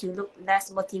energetic, you look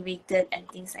less motivated and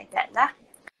things like that lah.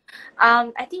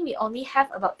 I think we only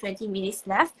have about 20 minutes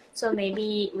left, so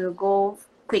maybe we'll go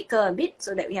quicker a bit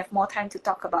so that we have more time to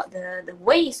talk about the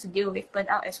ways to deal with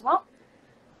burnout as well.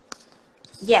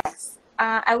 Yes.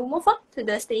 I will move on to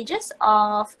the stages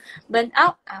of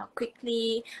burnout.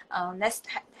 Quickly, let's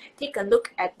take a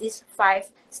look at these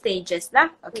 5 stages.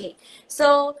 Okay,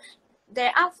 so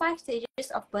there are 5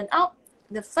 stages of burnout.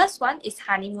 The first one is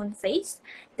honeymoon phase.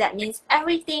 That means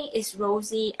everything is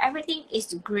rosy, everything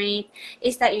is great.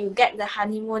 It's like you get the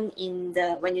honeymoon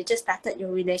when you just started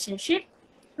your relationship.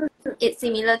 It's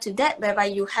similar to that, whereby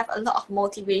you have a lot of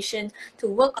motivation to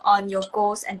work on your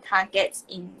goals and targets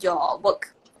in your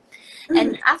work.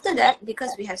 And after that,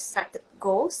 because we have set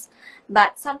goals,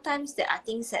 but sometimes there are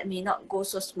things that may not go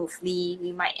so smoothly.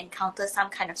 We might encounter some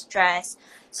kind of stress.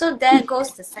 So there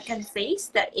goes the second phase,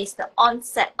 that is the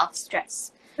onset of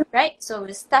stress. Right? So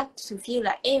we start to feel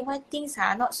like, hey, why things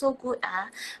are not so good?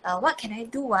 What can I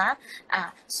do?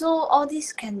 So all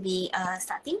this can be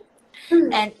starting.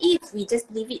 And if we just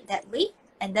leave it that way,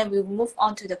 and then we move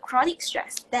on to the chronic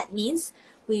stress, that means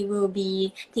we will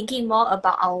be thinking more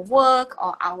about our work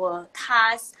or our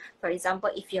tasks. For example,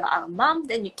 if you're a mom,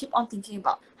 then you keep on thinking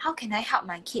about how can I help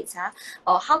my kids,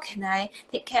 or how can I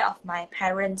take care of my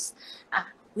parents.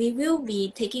 We will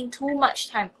be taking too much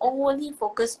time, only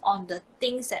focus on the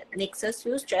things that makes us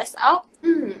feel stressed out,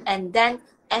 and then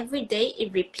every day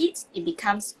it repeats, it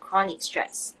becomes chronic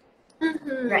stress.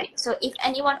 Right. So if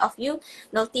any one of you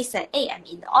notice that, hey, I'm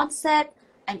in the onset,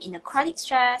 I'm in a chronic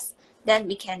stress, then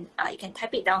we can you can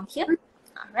type it down here.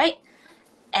 All right.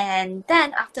 And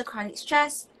then after chronic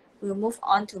stress, we'll move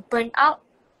on to burnout.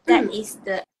 That is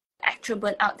the actual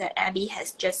burnout that Abby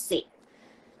has just said.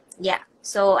 Yeah.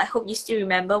 So I hope you still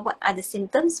remember what are the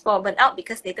symptoms for burnout,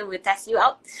 because later we'll test you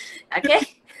out. Okay.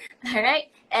 All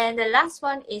right. And the last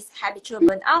one is habitual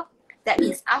burnout. That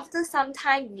means after some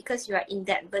time, because you are in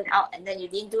that burnout and then you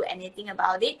didn't do anything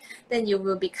about it, then you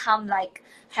will become like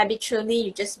habitually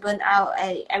you just burn out,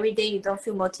 and every day you don't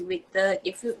feel motivated,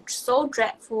 you feel so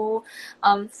dreadful,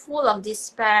 full of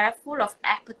despair, full of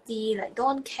apathy, like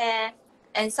don't care,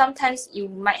 and sometimes you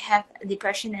might have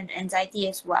depression and anxiety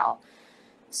as well.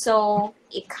 So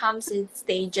it comes in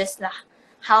stages lah.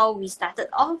 How we started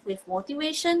off with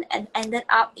motivation and ended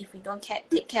up, if we don't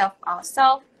take care of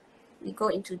ourselves, we go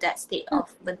into that state of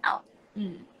burnout.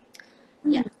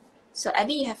 Yeah. So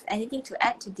Abby, you have anything to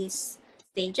add to these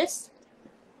stages?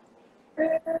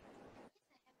 That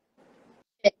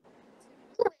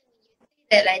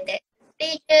like that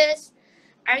stages,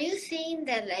 are you saying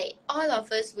that like all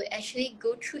of us will actually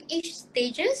go through each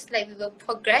stages, like we will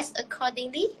progress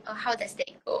accordingly, or how does that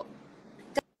go?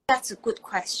 That's a good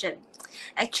question.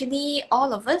 Actually,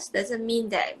 all of us doesn't mean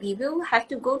that we will have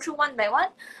to go through one by one,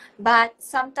 but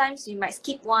sometimes we might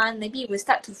skip one. Maybe we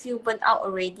start to feel burnt out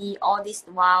already all this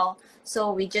while,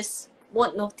 so we just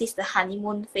won't notice the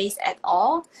honeymoon phase at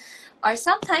all. Or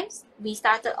sometimes we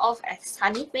started off as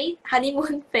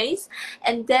honeymoon phase,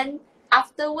 and then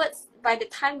afterwards, by the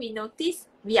time we notice,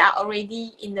 we are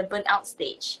already in the burnout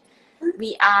stage.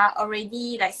 We are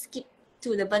already like skipped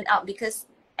to the burnout because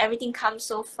everything comes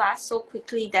so fast, so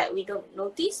quickly that we don't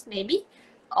notice, maybe,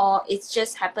 or it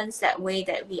just happens that way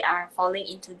that we are falling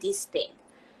into this state.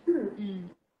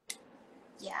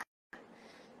 Yeah.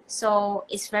 So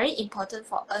it's very important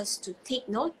for us to take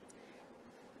note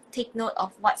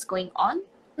of what's going on,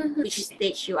 which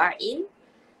stage you are in,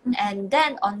 and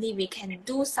then only we can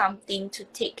do something to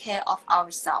take care of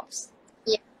ourselves.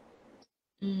 Yeah.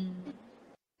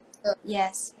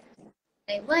 Yes.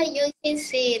 Like what you can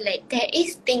say, like there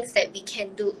is things that we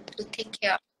can do to take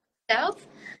care of ourselves,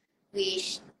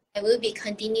 which I will be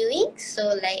continuing.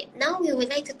 So like now we would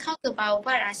like to talk about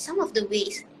what are some of the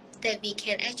ways that we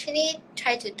can actually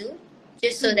try to do,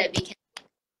 just so that we can.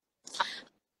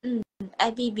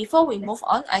 Abby, before we move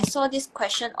on, I saw this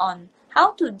question on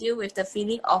how to deal with the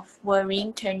feeling of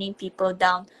worrying turning people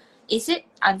down. Is it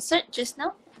answered just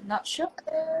now? I'm not sure.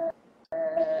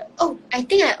 Oh, I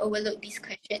think I overlooked this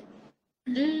question.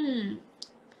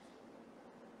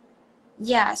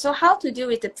 Yeah, so how to deal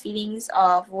with the feelings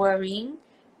of worry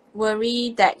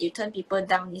that you turn people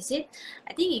down, is it?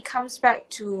 I think it comes back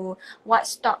to what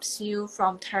stops you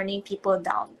from turning people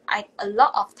down. A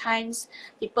lot of times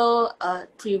people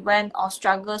prevent or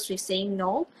struggles with saying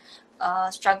no,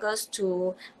 struggles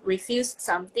to refuse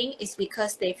something is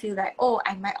because they feel like, oh,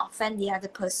 I might offend the other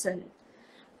person.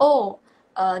 Oh,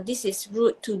 this is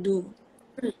rude to do.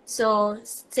 So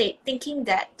thinking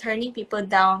that turning people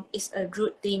down is a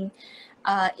rude thing,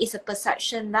 is a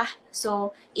perception lah.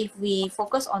 So if we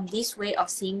focus on this way of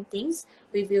seeing things,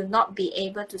 we will not be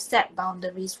able to set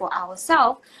boundaries for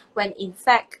ourselves, when in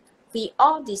fact we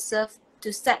all deserve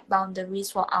to set boundaries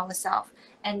for ourselves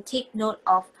and take note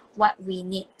of what we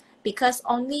need, because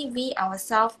only we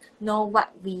ourselves know what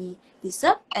we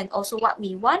deserve and also what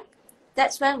we want.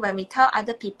 That's when we tell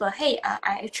other people, hey,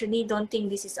 I actually don't think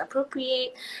this is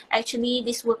appropriate. Actually,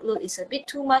 this workload is a bit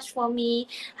too much for me.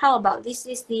 How about this?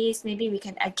 Maybe we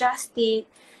can adjust it.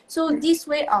 So this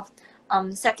way of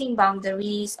setting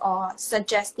boundaries or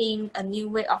suggesting a new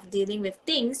way of dealing with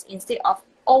things instead of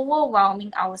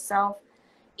overwhelming ourselves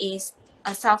is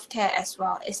a self-care as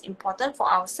well. It's important for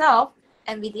ourselves,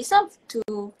 and we deserve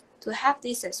to have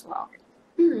this as well.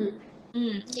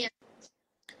 Yeah.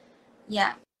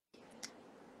 Yeah.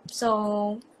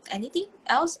 So anything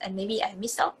else? And maybe I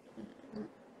missed out.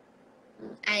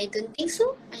 I don't think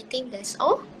so. I think that's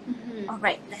all. All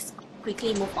right, let's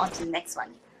quickly move on to the next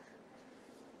one.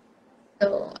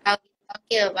 So I'll be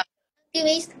talking about healthy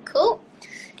ways to cope,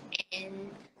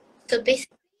 and so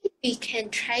basically we can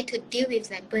try to deal with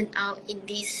like burnout in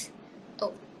this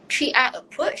 3R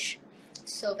approach.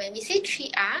 So when we say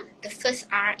 3R, the first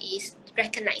R is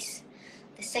recognize,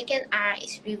 the second R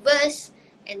is reverse,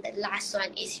 and the last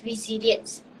one is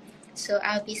resilience. So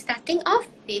I'll be starting off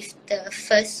with the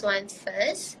first one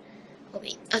first. Oh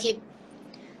wait, okay.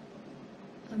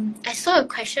 I saw a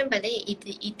question, but then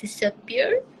it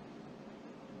disappeared.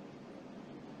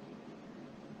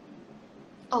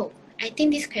 Oh, I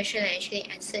think this question I actually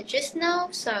answered just now,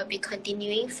 so I'll be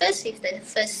continuing first with the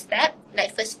first step,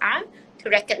 like first R, to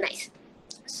recognize.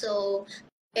 So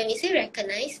when we say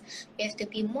recognize, we have to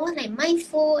be more like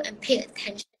mindful and pay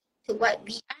attention to what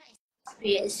we are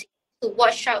experiencing, to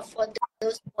watch out for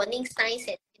those warning signs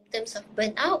and symptoms of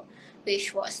burnout,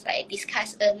 which was like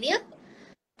discussed earlier.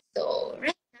 So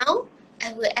right now,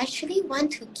 I would actually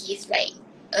want to give like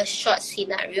a short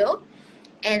scenario,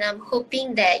 and I'm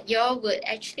hoping that y'all would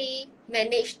actually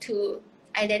manage to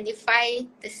identify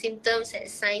the symptoms and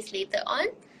signs later on.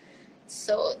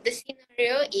 So the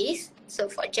scenario is, so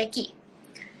for Jackie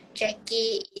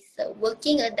is a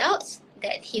working adult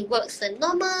that he works a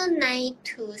normal 9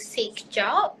 to 6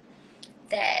 job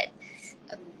that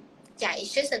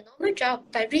it's just a normal job,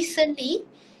 but recently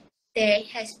there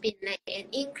has been like an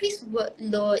increased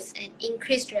workloads and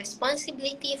increased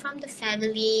responsibility from the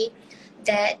family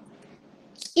that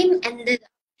him ended up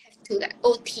have to like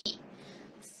OT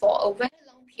for a very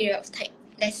long period of time.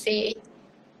 Let's say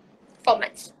 4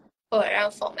 months, for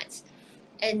around 4 months.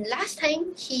 And last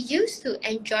time he used to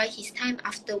enjoy his time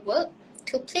after work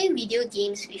to play video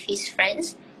games with his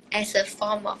friends as a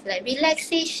form of like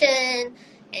relaxation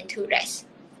and to rest.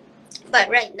 But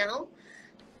right now,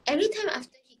 every time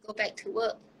after he go back to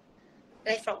work,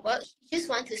 like from work, he just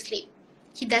want to sleep.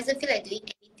 He doesn't feel like doing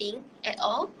anything at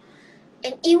all.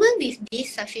 And even with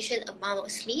this sufficient amount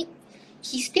of sleep,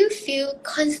 he still feel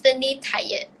constantly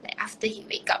tired like after he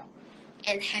wake up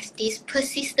and have these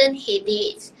persistent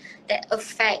headaches that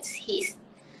affects his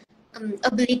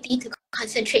ability to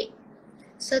concentrate.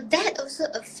 So that also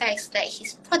affects like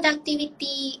his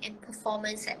productivity and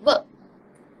performance at work.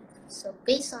 So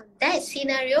based on that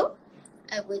scenario,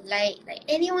 I would like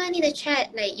anyone in the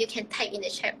chat, like you can type in the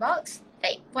chat box,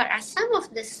 like what are some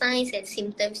of the signs and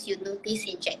symptoms you notice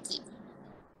in Jackie?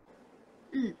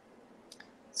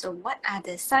 So what are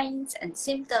the signs and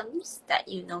symptoms that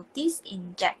you notice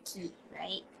in Jackie,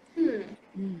 right?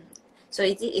 So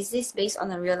is this based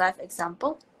on a real life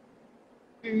example?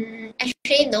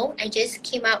 Actually, no. I just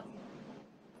came out.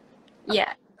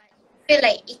 Yeah. But I feel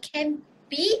like it can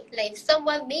be like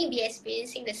someone may be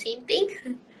experiencing the same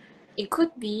thing. It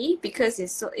could be because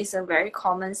it's a very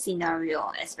common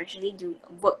scenario, especially do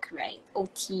work, right?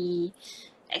 OT,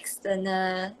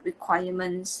 external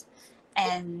requirements,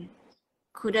 and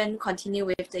couldn't continue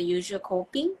with the usual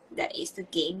coping, that is the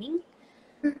gaming.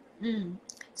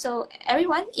 So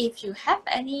everyone, if you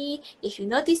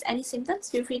notice any symptoms,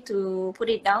 feel free to put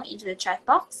it down into the chat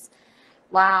box.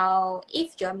 While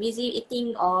if you're busy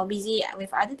eating or busy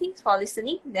with other things for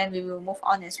listening, then we will move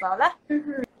on as well lah.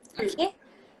 Okay,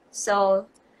 so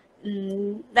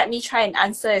let me try and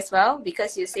answer as well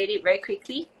because you said it very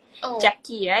quickly.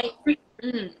 Jackie, right?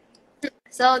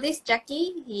 So this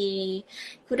Jackie, he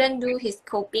couldn't do his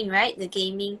coping, right? The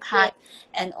gaming part,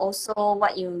 and also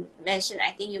what you mentioned.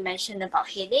 I think you mentioned about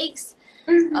headaches,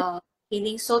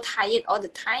 feeling so tired all the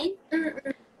time,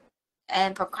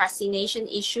 and procrastination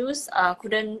issues.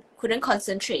 Couldn't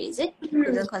concentrate. Is it?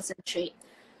 Couldn't concentrate.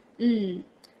 And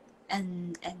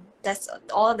that's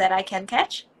all that I can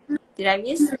catch. Did I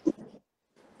miss?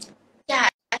 Yeah,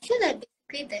 I feel like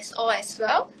basically that's all as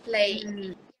well. Like,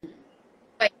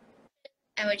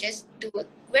 I will just do a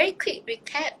very quick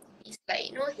recap. It's like,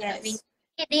 having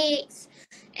headaches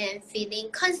and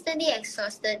feeling constantly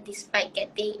exhausted despite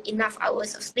getting enough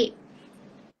hours of sleep.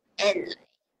 And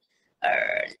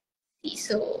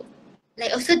so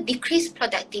also decreased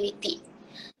productivity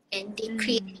and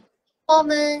decreased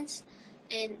performance,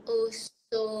 and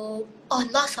also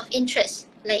loss of interest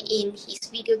like in his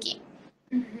video game.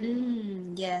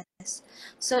 Yes.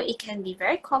 So it can be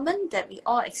very common that we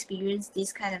all experience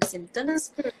these kind of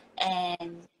symptoms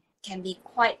and can be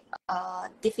quite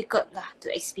difficult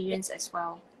to experience as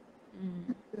well.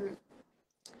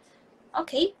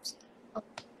 Okay.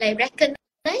 Like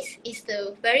recognize is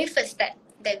the very first step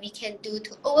that we can do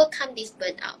to overcome this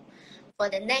burnout. For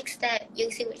the next step,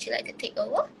 Young-Sin, would you like to take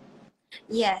over?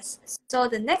 Yes. So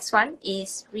the next one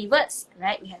is reverse,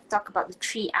 right? We have talked about the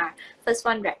 3R. First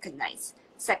one, recognize.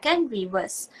 Second,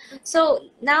 reverse.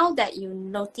 So now that you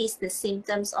notice the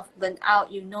symptoms of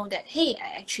burnout, you know that, hey,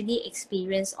 I actually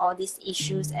experienced all these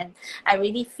issues and I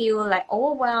really feel like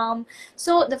overwhelmed.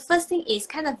 So the first thing is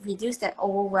kind of reduce that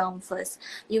overwhelm first.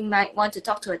 You might want to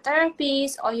talk to a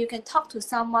therapist, or you can talk to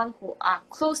someone who are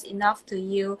close enough to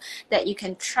you that you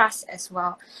can trust as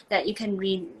well, that you can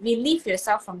relieve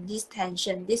yourself from this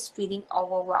tension, this feeling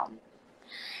overwhelmed.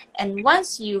 And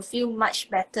once you feel much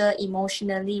better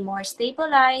emotionally, more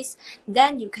stabilized,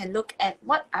 then you can look at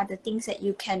what are the things that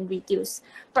you can reduce.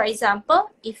 For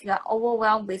example, if you are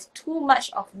overwhelmed with too much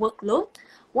of workload,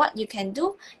 what you can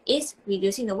do is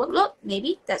reducing the workload.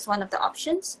 Maybe that's one of the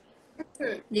options.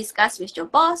 Discuss with your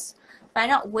boss,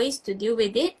 find out ways to deal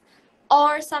with it.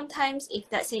 Or sometimes if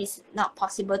that say it's not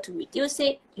possible to reduce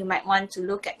it, you might want to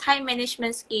look at time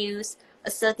management skills,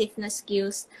 assertiveness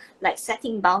skills, like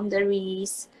setting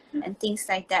boundaries and things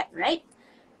like that, right?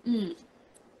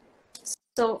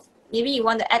 So maybe you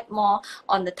want to add more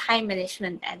on the time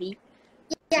management, Abby.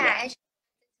 Yeah, I should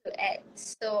to add.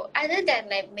 So other than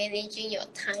like managing your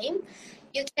time,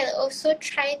 you can also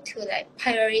try to like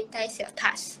prioritize your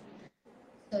tasks.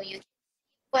 So you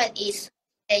what is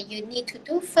that you need to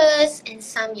do first, and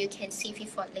some you can save it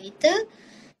for later.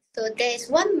 So there is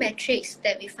one matrix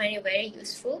that we find it very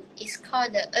useful. It's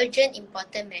called the urgent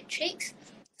important matrix.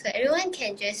 So everyone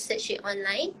can just search it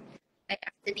online like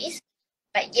after this.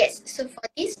 But yes, so for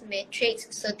this matrix,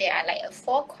 so there are like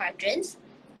 4 quadrants.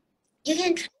 You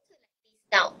can try to like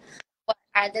list down what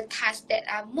are the tasks that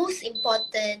are most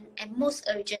important and most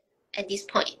urgent at this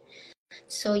point.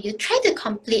 So you try to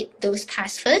complete those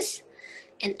tasks first,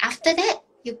 and after that,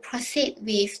 you proceed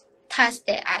with tasks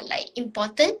that are like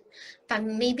important, but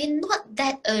maybe not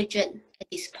that urgent at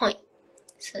this point.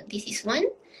 So this is one.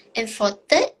 And for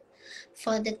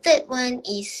the third one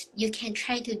is you can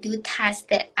try to do tasks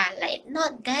that are like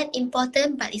not that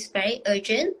important, but it's very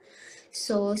urgent.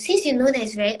 So since you know that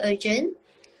it's very urgent,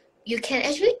 you can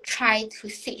actually try to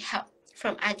seek help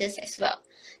from others as well.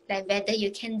 Like whether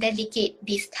you can delegate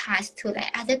these tasks to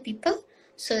like other people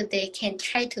so they can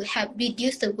try to help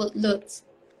reduce the workloads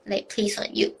like placed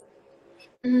on you.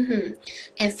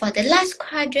 And for the last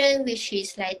quadrant, which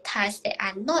is like tasks that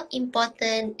are not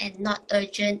important and not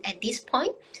urgent at this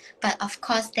point, but of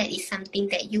course that is something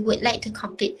that you would like to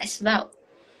complete as well.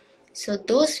 So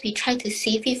those we try to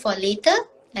save it for later,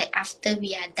 like after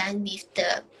we are done with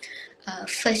the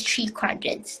first 3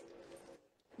 quadrants.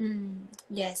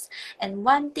 Yes, and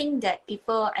one thing that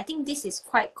people, I think this is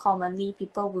quite commonly,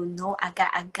 people will know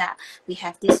agak-agak. We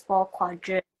have these 4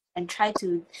 quadrants and try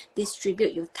to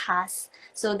distribute your tasks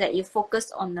so that you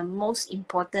focus on the most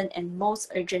important and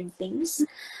most urgent things.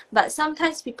 But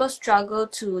sometimes people struggle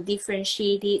to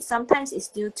differentiate it. Sometimes it's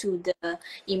due to the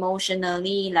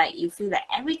emotionally, like you feel like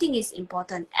everything is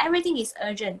important, everything is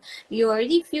urgent. You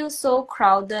already feel so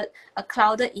clouded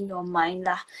in your mind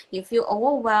lah. You feel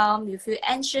overwhelmed, you feel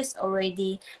anxious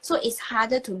already. So it's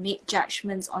harder to make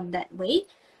judgments on that way.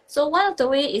 So one of the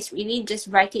way is really just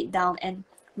write it down and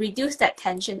reduce that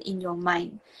tension in your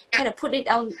mind. Kind of put it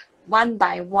down one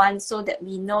by one so that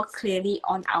we know clearly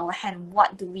on our hand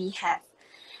what do we have.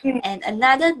 And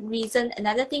another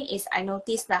thing is I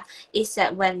noticed that is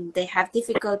that when they have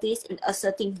difficulties in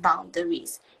asserting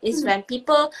boundaries, is when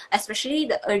people, especially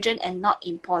the urgent and not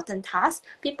important tasks,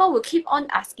 people will keep on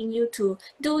asking you to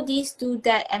do this, do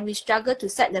that, and we struggle to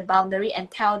set the boundary and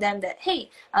tell them that,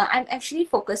 hey, I'm actually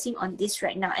focusing on this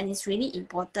right now and it's really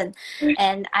important.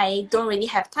 And I don't really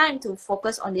have time to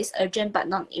focus on this urgent but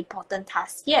not important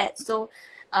task yet. So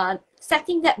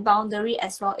setting that boundary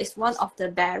as well is one of the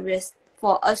barriers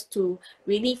for us to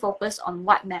really focus on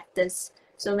what matters.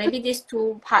 So maybe these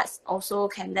 2 parts also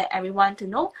can let everyone to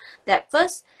know that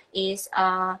first is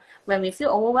when we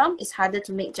feel overwhelmed, it's harder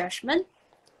to make judgment.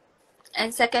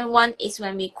 And second one is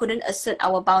when we couldn't assert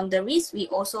our boundaries, we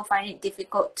also find it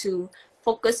difficult to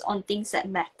focus on things that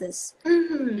matters.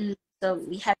 So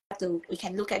we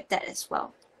can look at that as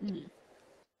well.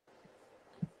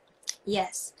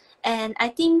 Yes. And I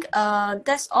think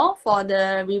that's all for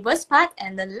the reverse part.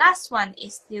 And the last one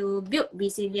is to build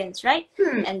resilience, right?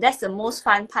 And that's the most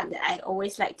fun part that I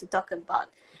always like to talk about,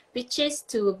 which is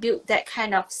to build that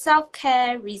kind of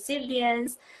self-care,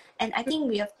 resilience. And I think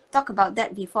we have talked about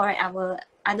that before, right? Our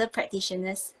other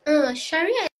practitioners.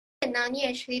 Shari and Nani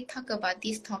actually talked about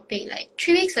this topic like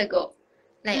 3 weeks ago,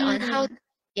 like on how to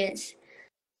yes.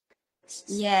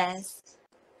 Yes.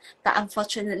 But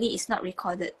unfortunately, it's not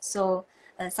recorded. So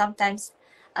sometimes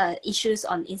issues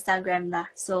on Instagram lah.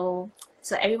 So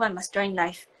everyone must join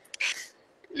live.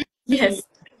 Yes.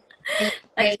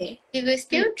 Okay. We will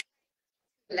still try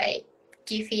to like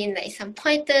give in like some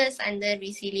pointers under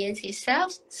resilience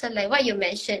itself. So like what you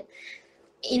mentioned,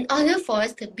 in order for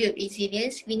us to build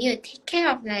resilience, we need to take care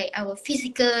of like our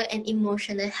physical and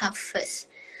emotional health first.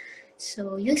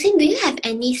 So Yunxin, do you have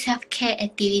any self-care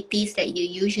activities that you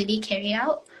usually carry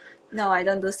out? No, I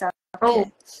don't do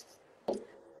self-care.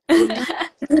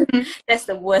 That's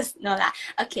the worst. No lah.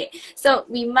 Okay, so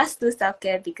we must do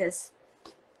self-care because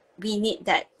we need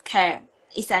that care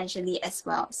essentially as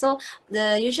well. So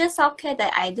the usual self-care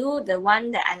that I do, the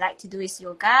one that I like to do is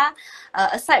yoga.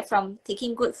 Aside from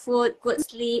taking good food, good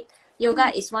sleep,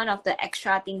 yoga is one of the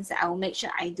extra things that I will make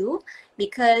sure I do,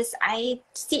 because I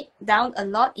sit down a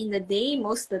lot in the day.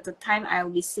 Most of the time I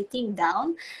will be sitting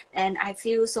down and I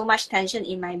feel so much tension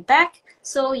in my back.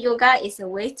 So yoga is a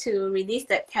way to release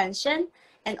that tension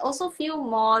and also feel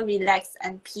more relaxed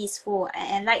and peaceful.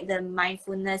 And I like the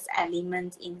mindfulness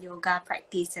element in yoga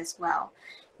practice as well.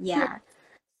 Yeah.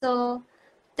 So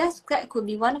that could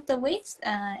be one of the ways,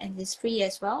 and it's free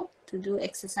as well to do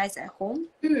exercise at home.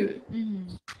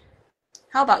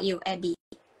 How about you, Abby?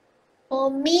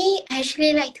 For me, I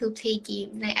actually like to play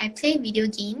game. Like I play video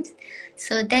games,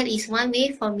 so that is one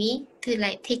way for me to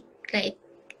take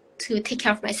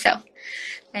care of myself.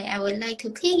 Like I would like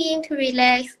to play game to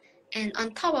relax, and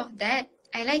on top of that,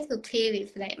 I like to play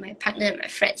with like my partner and my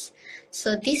friends.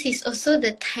 So this is also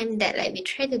the time that like we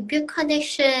try to build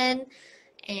connection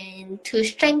and to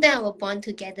strengthen our bond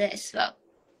together as well.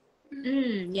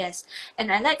 Yes,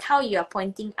 and I like how you are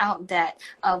pointing out that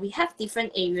we have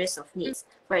different areas of needs.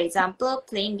 For example,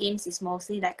 playing games is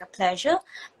mostly like a pleasure,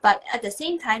 but at the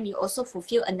same time, you also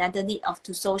fulfill another need of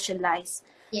to socialize.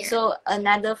 Yeah. So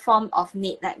another form of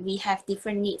need, like we have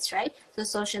different needs, right? So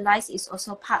socialize is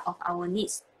also part of our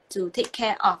needs to take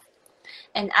care of.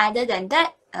 And other than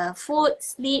that, food,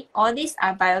 sleep, all these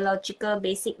are biological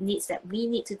basic needs that we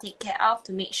need to take care of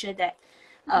to make sure that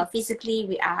physically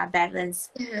we are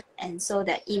balanced, and so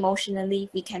that emotionally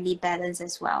we can be balanced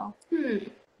as well.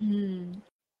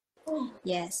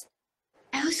 Yes.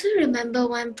 I also remember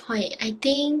one point. I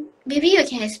think maybe you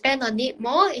can expand on it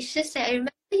more. It's just that I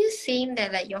remember you saying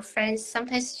that like your friends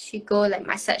sometimes she go like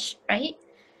massage, right?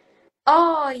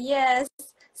 Oh, yes.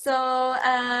 So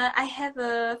I have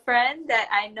a friend that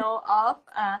I know of.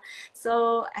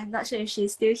 So I'm not sure if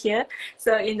she's still here.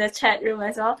 So in the chat room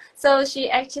as well. So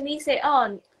she actually said,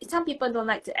 oh, some people don't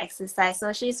like to exercise.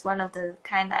 So she's one of the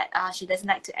kind that she doesn't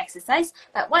like to exercise.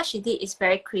 But what she did is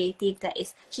very creative. That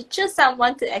is, she chose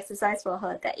someone to exercise for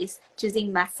her. That is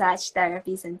choosing massage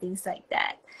therapies and things like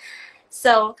that.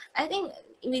 So I think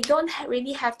we don't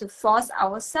really have to force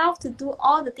ourselves to do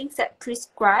all the things that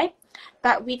prescribe,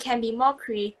 but we can be more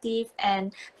creative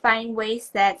and find ways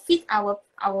that fit our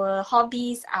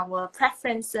hobbies, our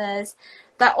preferences,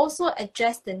 but also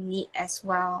address the need as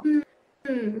well.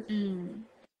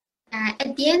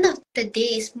 At the end of the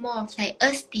day, it's more of like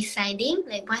us deciding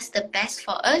like what's the best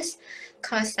for us.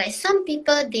 Cause like some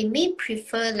people they may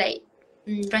prefer like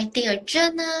writing a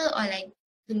journal or like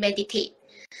to meditate.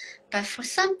 But for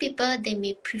some people they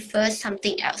may prefer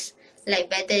something else. Like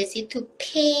whether is it to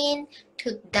paint,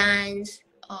 to dance,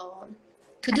 or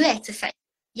to do exercise.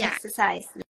 Yeah. Exercise.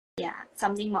 Yeah,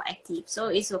 something more active. So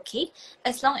it's okay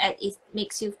as long as it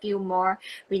makes you feel more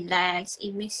relaxed.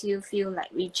 It makes you feel like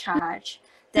recharged.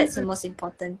 That's the most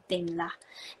important thing lah.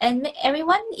 And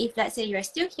everyone, if let's say you're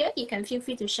still here, you can feel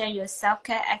free to share your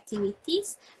self-care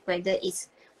activities, whether it's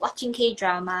watching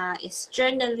K-drama, it's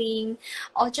journaling,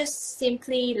 or just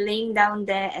simply laying down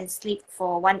there and sleep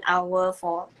for 1 hour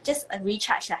for just a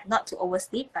recharge lah. Not to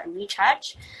oversleep, but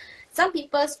recharge. Some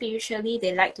people spiritually,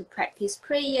 they like to practice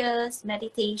prayers,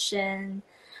 meditation.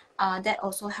 That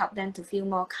also help them to feel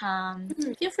more calm.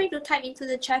 Feel free to type into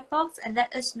the chat box and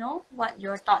let us know what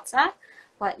your thoughts are,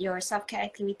 what your self-care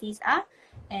activities are.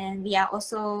 And we are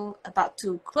also about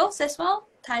to close as well.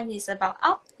 Time is about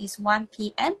up. It's 1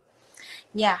 p.m.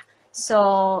 Yeah.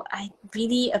 So I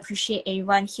really appreciate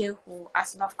everyone here who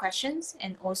asked a lot of questions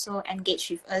and also engaged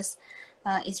with us.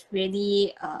 It's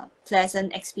really a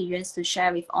pleasant experience to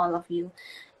share with all of you.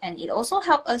 And it also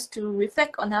helps us to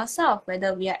reflect on ourselves,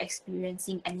 whether we are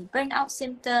experiencing any burnout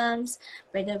symptoms,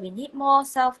 whether we need more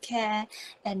self-care,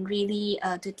 and really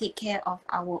to take care of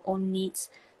our own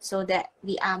needs so that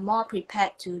we are more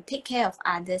prepared to take care of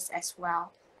others as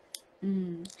well.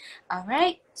 All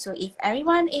right. So if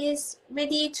everyone is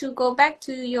ready to go back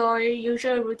to your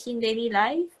usual routine daily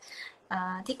life,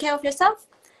 take care of yourself.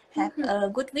 Have a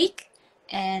good week,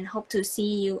 and hope to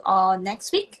see you all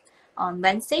next week on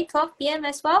Wednesday, 12 p.m.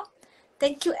 as well.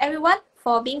 Thank you, everyone,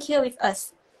 for being here with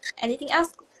us. Anything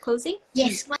else? Closing?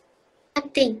 Yes, one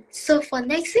thing. So for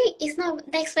next week, it's not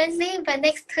next Wednesday, but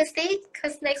next Thursday,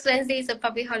 because next Wednesday is a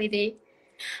public holiday.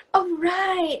 Oh,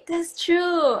 right. That's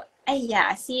true.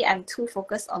 Yeah, see, I'm too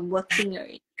focused on working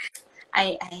already.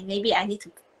 I maybe I need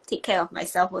to take care of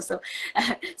myself also.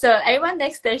 So everyone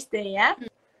next Thursday, yeah?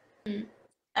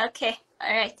 Okay.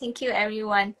 All right. Thank you,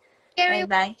 everyone.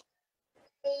 Bye-bye.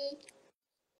 Bye.